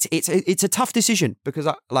 it's a tough decision, because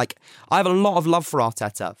I have a lot of love for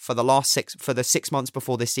Arteta for the 6 months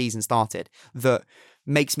before this season started that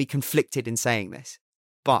makes me conflicted in saying this.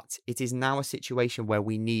 But it is now a situation where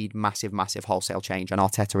we need massive, massive wholesale change, and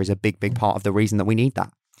Arteta is a big, big part of the reason that we need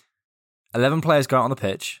that. 11 players go out on the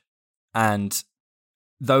pitch, and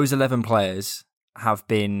those 11 players have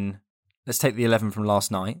been, let's take the 11 from last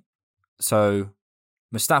night. So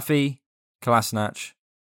Mustafi, Kolasinac,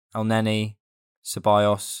 Elneny,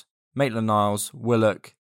 Ceballos, Maitland-Niles,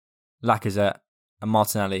 Willock, Lacazette, and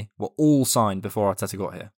Martinelli were all signed before Arteta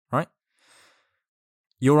got here, right?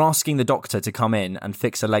 You're asking the doctor to come in and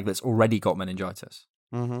fix a leg that's already got meningitis.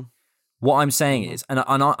 Mm-hmm. What I'm saying is,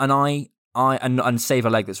 and save a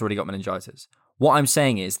leg that's already got meningitis. What I'm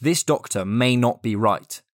saying is, this doctor may not be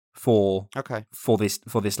right for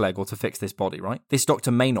this leg or to fix this body, right? This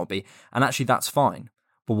doctor may not be, and actually that's fine.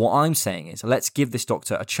 But what I'm saying is, let's give this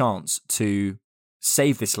doctor a chance to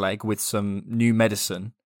save this leg with some new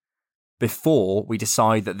medicine before we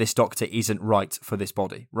decide that this doctor isn't right for this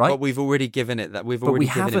body, right? But we've already given it that.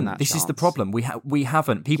 This is the problem. We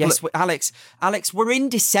haven't. Yes, Alex, we're in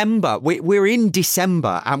December. We're in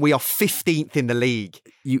December, and we are 15th in the league.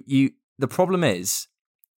 The problem is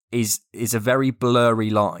a very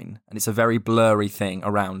blurry line, and it's a very blurry thing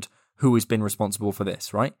around who has been responsible for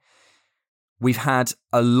this, right? We've had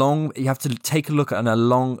you have to take a look at a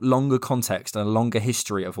longer context and a longer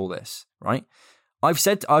history of all this, right? I've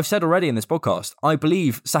said already in this podcast, I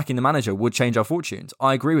believe sacking the manager would change our fortunes.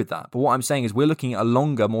 I agree with that. But what I'm saying is we're looking at a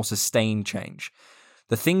longer, more sustained change.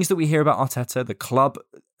 The things that we hear about Arteta, the club,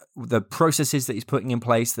 the processes that he's putting in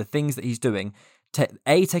place, the things that he's doing,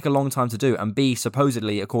 take a long time to do, and B,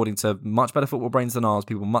 supposedly, according to much better football brains than ours,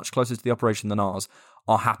 people much closer to the operation than ours,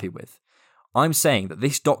 are happy with. I'm saying that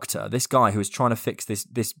this doctor, this guy who is trying to fix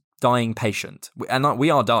this dying patient, and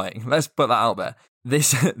we are dying, let's put that out there,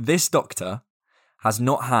 this doctor has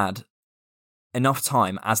not had enough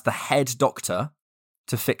time as the head doctor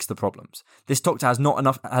to fix the problems. This doctor has not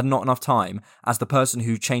enough time as the person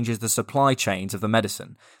who changes the supply chains of the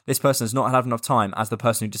medicine. This person has not had enough time as the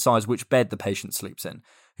person who decides which bed the patient sleeps in,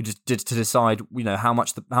 who just did to decide, how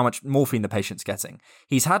much morphine the patient's getting.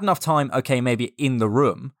 He's had enough time, okay, maybe in the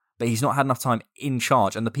room, but he's not had enough time in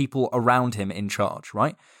charge and the people around him in charge,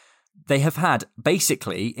 right? They have had,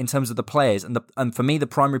 basically, in terms of the players, and for me, the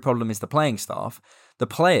primary problem is the playing staff. The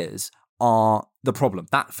players are the problem.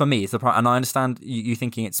 That, for me, is the problem. And I understand you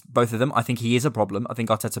thinking it's both of them. I think he is a problem. I think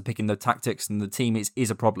Arteta picking the tactics and the team is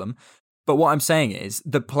a problem. But what I'm saying is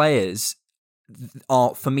the players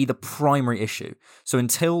are, for me, the primary issue. So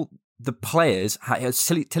until the players,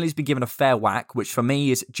 Tilly's been given a fair whack, which for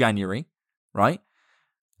me is January, right?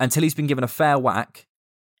 Until he's been given a fair whack,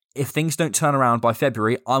 if things don't turn around by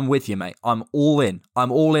February, I'm with you, mate. I'm all in.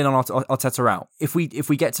 I'm all in on Arteta out. If we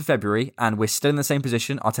get to February and we're still in the same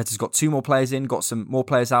position, Arteta's got 2 more players in, got some more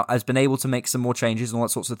players out, has been able to make some more changes and all that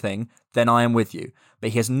sorts of thing, then I am with you. But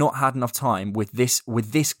he has not had enough time with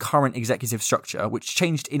this current executive structure, which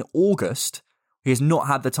changed in August. He has not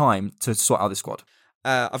had the time to sort out the squad.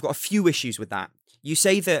 I've got a few issues with that. You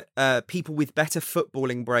say that people with better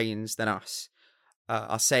footballing brains than us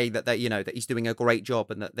are saying that that he's doing a great job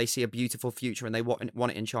and that they see a beautiful future and they want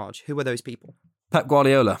it in charge. Who are those people? Pep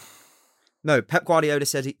Guardiola. No, Pep Guardiola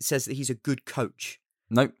says that he's a good coach.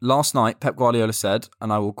 No, last night Pep Guardiola said,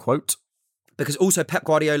 and I will quote, because also Pep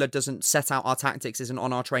Guardiola doesn't set out our tactics, isn't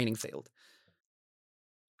on our training field.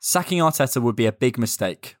 Sacking Arteta would be a big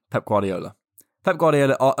mistake, Pep Guardiola. Pep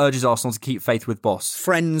Guardiola urges Arsenal to keep faith with boss.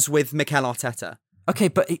 Friends with Mikel Arteta. Okay,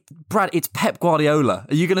 but Brad, it's Pep Guardiola.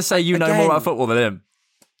 Are you going to say you know more about football than him?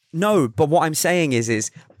 No, but what I'm saying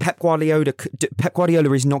is Pep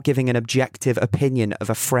Guardiola is not giving an objective opinion of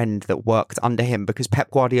a friend that worked under him because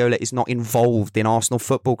Pep Guardiola is not involved in Arsenal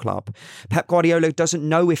Football Club. Pep Guardiola doesn't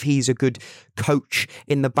know if he's a good coach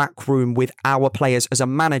in the back room with our players as a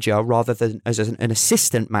manager rather than as an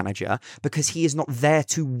assistant manager because he is not there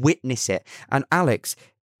to witness it. And Alex,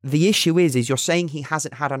 the issue is you're saying he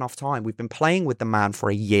hasn't had enough time. We've been playing with the man for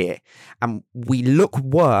a year and we look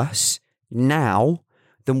worse now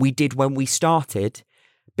than we did when we started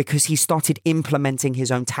because he started implementing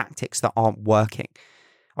his own tactics that aren't working.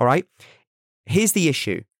 All right? Here's the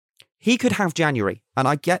issue. He could have January, and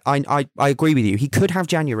I agree with you. He could have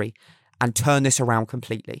January and turn this around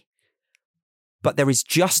completely. But there is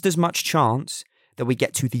just as much chance that we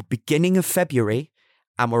get to the beginning of February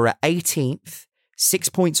and we're at 18th, 6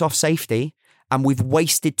 points off safety, and we've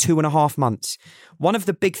wasted 2.5 months. One of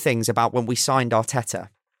the big things about when we signed Arteta,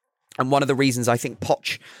 and one of the reasons I think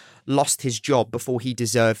Poch lost his job before he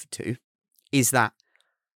deserved to, is that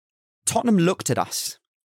Tottenham looked at us,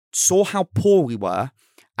 saw how poor we were,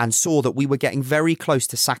 and saw that we were getting very close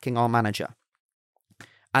to sacking our manager.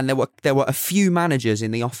 And there were a few managers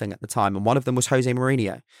in the offing at the time, and one of them was Jose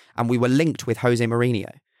Mourinho, and we were linked with Jose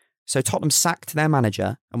Mourinho. So Tottenham sacked their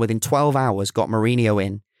manager, and within 12 hours got Mourinho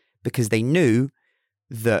in, because they knew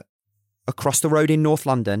that across the road in North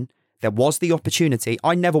London, there was the opportunity.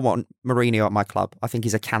 I never want Mourinho at my club. I think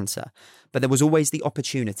he's a cancer. But there was always the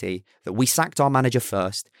opportunity that we sacked our manager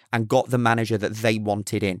first and got the manager that they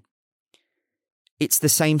wanted in. It's the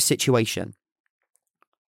same situation.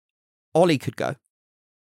 Ollie could go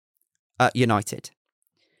at United.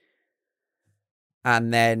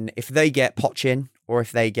 And then if they get Poch in, or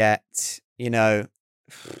if they get,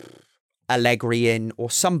 Allegri in, or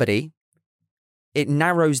somebody, it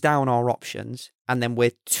narrows down our options, and then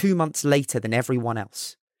we're 2 months later than everyone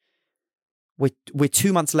else. We're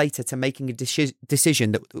 2 months later to making a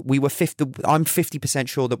decision that I'm 50%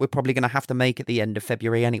 sure that we're probably going to have to make at the end of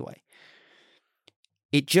February anyway.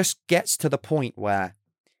 It just gets to the point where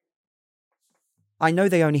I know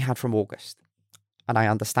they only had from August, and I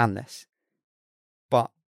understand this,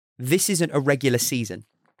 but this isn't a regular season.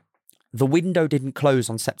 The window didn't close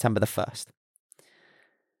on September the 1st.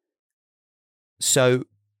 So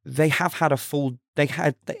they have had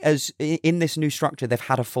as in this new structure, they've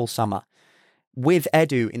had a full summer. With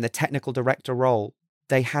Edu in the technical director role,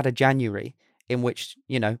 they had a January in which,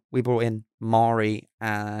 we brought in Mari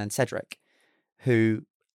and Cedric, who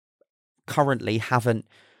currently haven't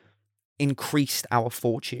increased our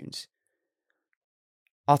fortunes.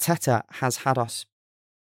 Arteta has had us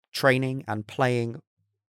training and playing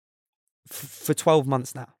for 12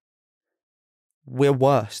 months now. We're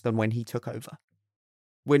worse than when he took over.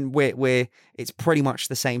 When it's pretty much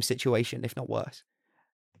the same situation, if not worse.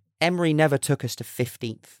 Emery never took us to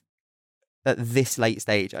 15th at this late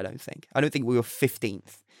stage, I don't think. I don't think we were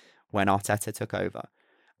 15th when Arteta took over.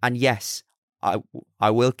 And yes, I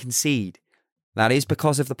will concede that is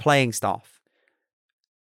because of the playing staff.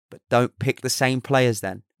 But don't pick the same players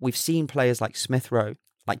then. We've seen players like Smith Rowe,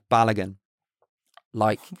 like Balogun,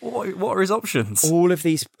 like... What are his options? All of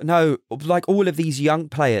these young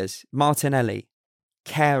players, Martinelli,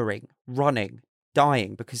 caring, running,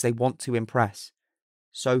 dying because they want to impress.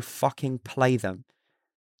 So fucking play them.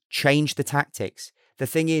 Change the tactics. The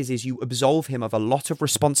thing is you absolve him of a lot of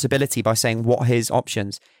responsibility by saying what are his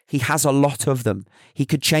options. He has a lot of them. He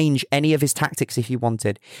could change any of his tactics if he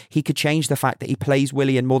wanted. He could change the fact that he plays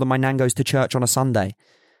Willian more than my nan goes to church on a Sunday.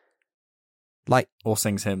 Or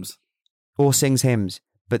sings hymns.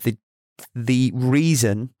 But the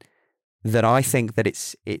reason that I think that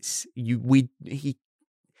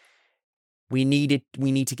we need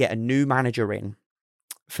to get a new manager in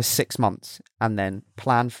for 6 months and then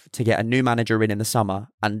plan to get a new manager in the summer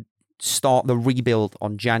and start the rebuild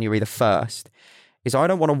on January the 1st, is I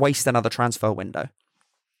don't want to waste another transfer window.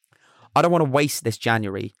 I don't want to waste this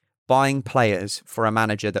January buying players for a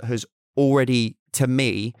manager that has already, to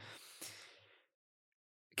me,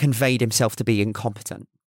 conveyed himself to be incompetent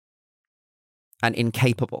and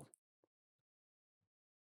incapable.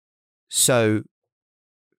 So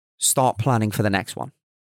start planning for the next one,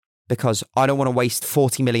 because I don't want to waste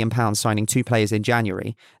 £40 million signing 2 players in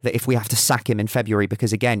January that if we have to sack him in February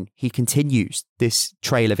because, again, he continues this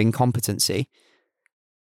trail of incompetency,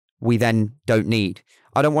 we then don't need.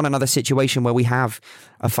 I don't want another situation where we have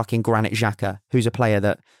a fucking Granit Xhaka, who's a player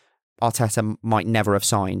that Arteta might never have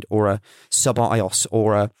signed, or a Ceballos,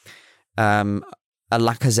 or a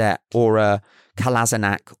Lacazette, or a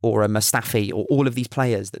Kolasinac, or a Mustafi, or all of these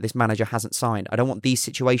players that this manager hasn't signed. I don't want these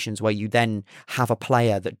situations where you then have a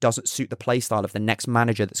player that doesn't suit the play style of the next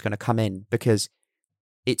manager that's going to come in, because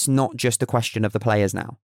it's not just a question of the players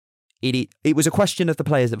now. It was a question of the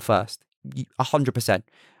players at first, 100%.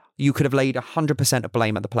 You could have laid 100% of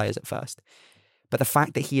blame at the players at first. But the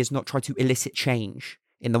fact that he has not tried to elicit change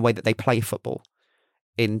in the way that they play football,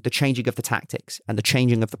 in the changing of the tactics and the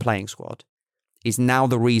changing of the playing squad, is now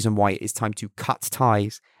the reason why it is time to cut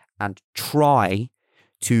ties and try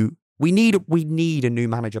to... We need a new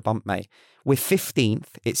manager bump, mate. We're 15th.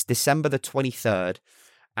 It's December the 23rd.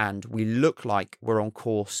 And we look like we're on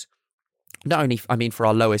course, not only, for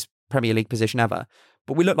our lowest Premier League position ever,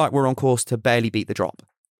 but we look like we're on course to barely beat the drop.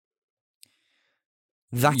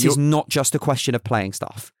 That is not just a question of playing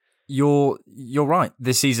stuff. You're right.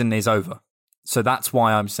 This season is over. So that's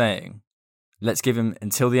why I'm saying, let's give him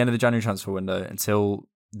until the end of the January transfer window, until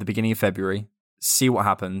the beginning of February, see what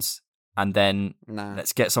happens, and then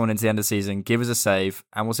let's get someone into the end of the season, give us a save,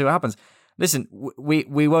 and we'll see what happens. Listen,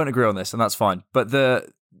 we won't agree on this, and that's fine. But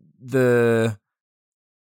the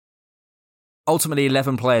ultimately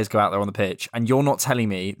 11 players go out there on the pitch, and you're not telling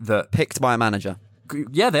me that... Picked by a manager.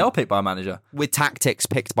 Yeah, they are picked by a manager. With tactics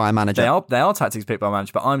picked by a manager. They are tactics picked by a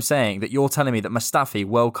manager, but I'm saying that you're telling me that Mustafi,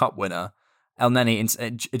 World Cup winner, El Neni,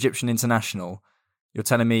 Egyptian international, you're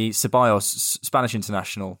telling me Ceballos, Spanish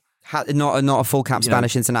international. Not a full cap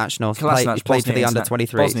Spanish international. He played for the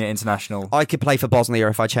under-23. Bosnia international. I could play for Bosnia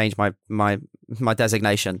if I changed my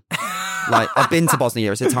designation. Like, I've been to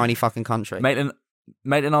Bosnia. It's a tiny fucking country.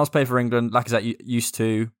 Maitland-Niles play for England. Lacazette used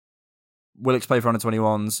to. Willock's played for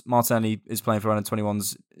under-21s. Martinelli is playing for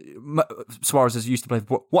under-21s. Suarez has used to play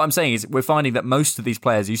for... What I'm saying is we're finding that most of these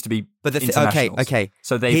players used to be internationals. Okay.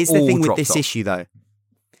 So here's the thing with this issue, though.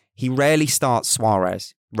 He rarely starts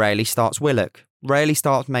Suarez, rarely starts Willock, rarely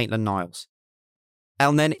starts Maitland-Niles.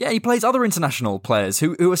 And then... Yeah, he plays other international players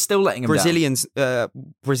who are still letting him Brazilians, down.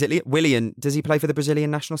 Willian, does he play for the Brazilian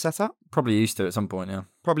national setup? Probably used to at some point, yeah.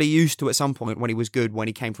 Probably used to at some point when he was good, when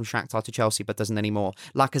he came from Shakhtar to Chelsea, but doesn't anymore.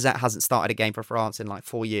 Lacazette hasn't started a game for France in like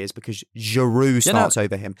 4 years because Giroud starts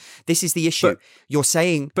over him. This is the issue. You're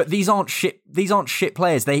saying... But these aren't shit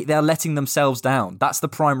players. They're letting themselves down. That's the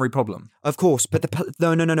primary problem. Of course, but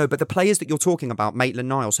no. But the players that you're talking about,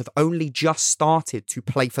 Maitland-Niles, have only just started to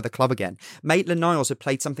play for the club again. Maitland-Niles have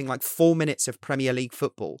played something like 4 minutes of Premier League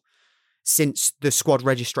football since the squad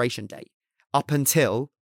registration date, up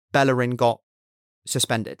until Bellerin got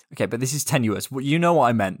suspended. Okay, but this is tenuous. You know what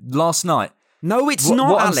I meant. Last night... No, it's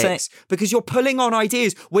not, Alex, because you're pulling on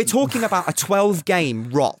ideas. We're talking about a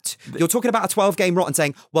 12-game rot. You're talking about a 12-game rot and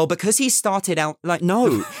saying, well, because he started out... Like,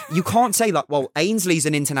 no, you can't say, like, well, Ainsley's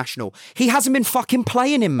an international. He hasn't been fucking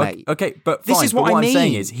playing him, mate. Okay, but this fine, is what I'm mean.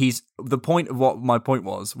 saying is, the point of what my point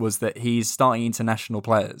was that he's starting international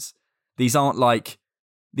players. These aren't like...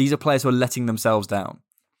 These are players who are letting themselves down.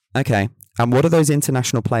 Okay, and what do those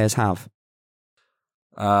international players have?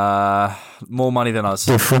 More money than us.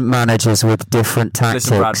 Different managers with different tactics.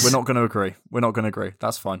 Listen, Brad, we're not going to agree.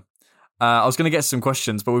 That's fine. I was going to get some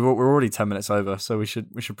questions, but we're already 10 minutes over, so we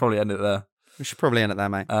should probably end it there. We should probably end it there,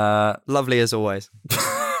 mate. Lovely as always.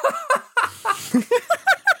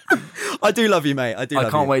 I do love you, mate. I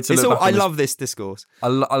can't wait to look back. I love this discourse.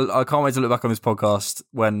 I can't wait to look back on this podcast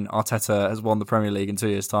when Arteta has won the Premier League in 2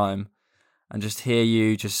 years' time, and just hear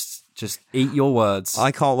you just eat your words.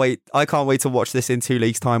 I can't wait to watch this in 2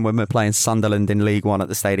 leagues' time when we're playing Sunderland in League One at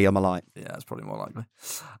the Stadium of Light. Yeah, that's probably more likely.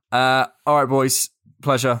 All right, boys.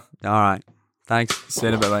 Pleasure. All right. Thanks. See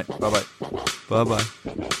you in a bit, mate. Bye-bye. Bye-bye.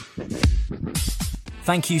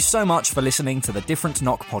 Thank you so much for listening to the Different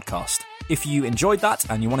Knock podcast. If you enjoyed that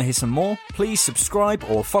and you want to hear some more, please subscribe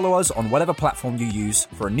or follow us on whatever platform you use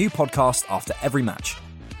for a new podcast after every match.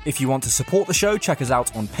 If you want to support the show, check us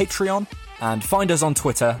out on Patreon. and find us on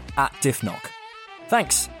Twitter at DiffKnock.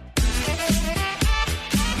 Thanks.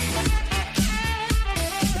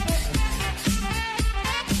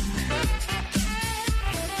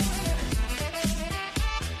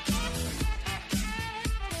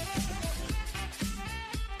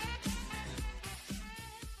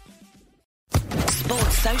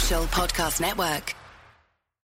 Sports Social Podcast Network.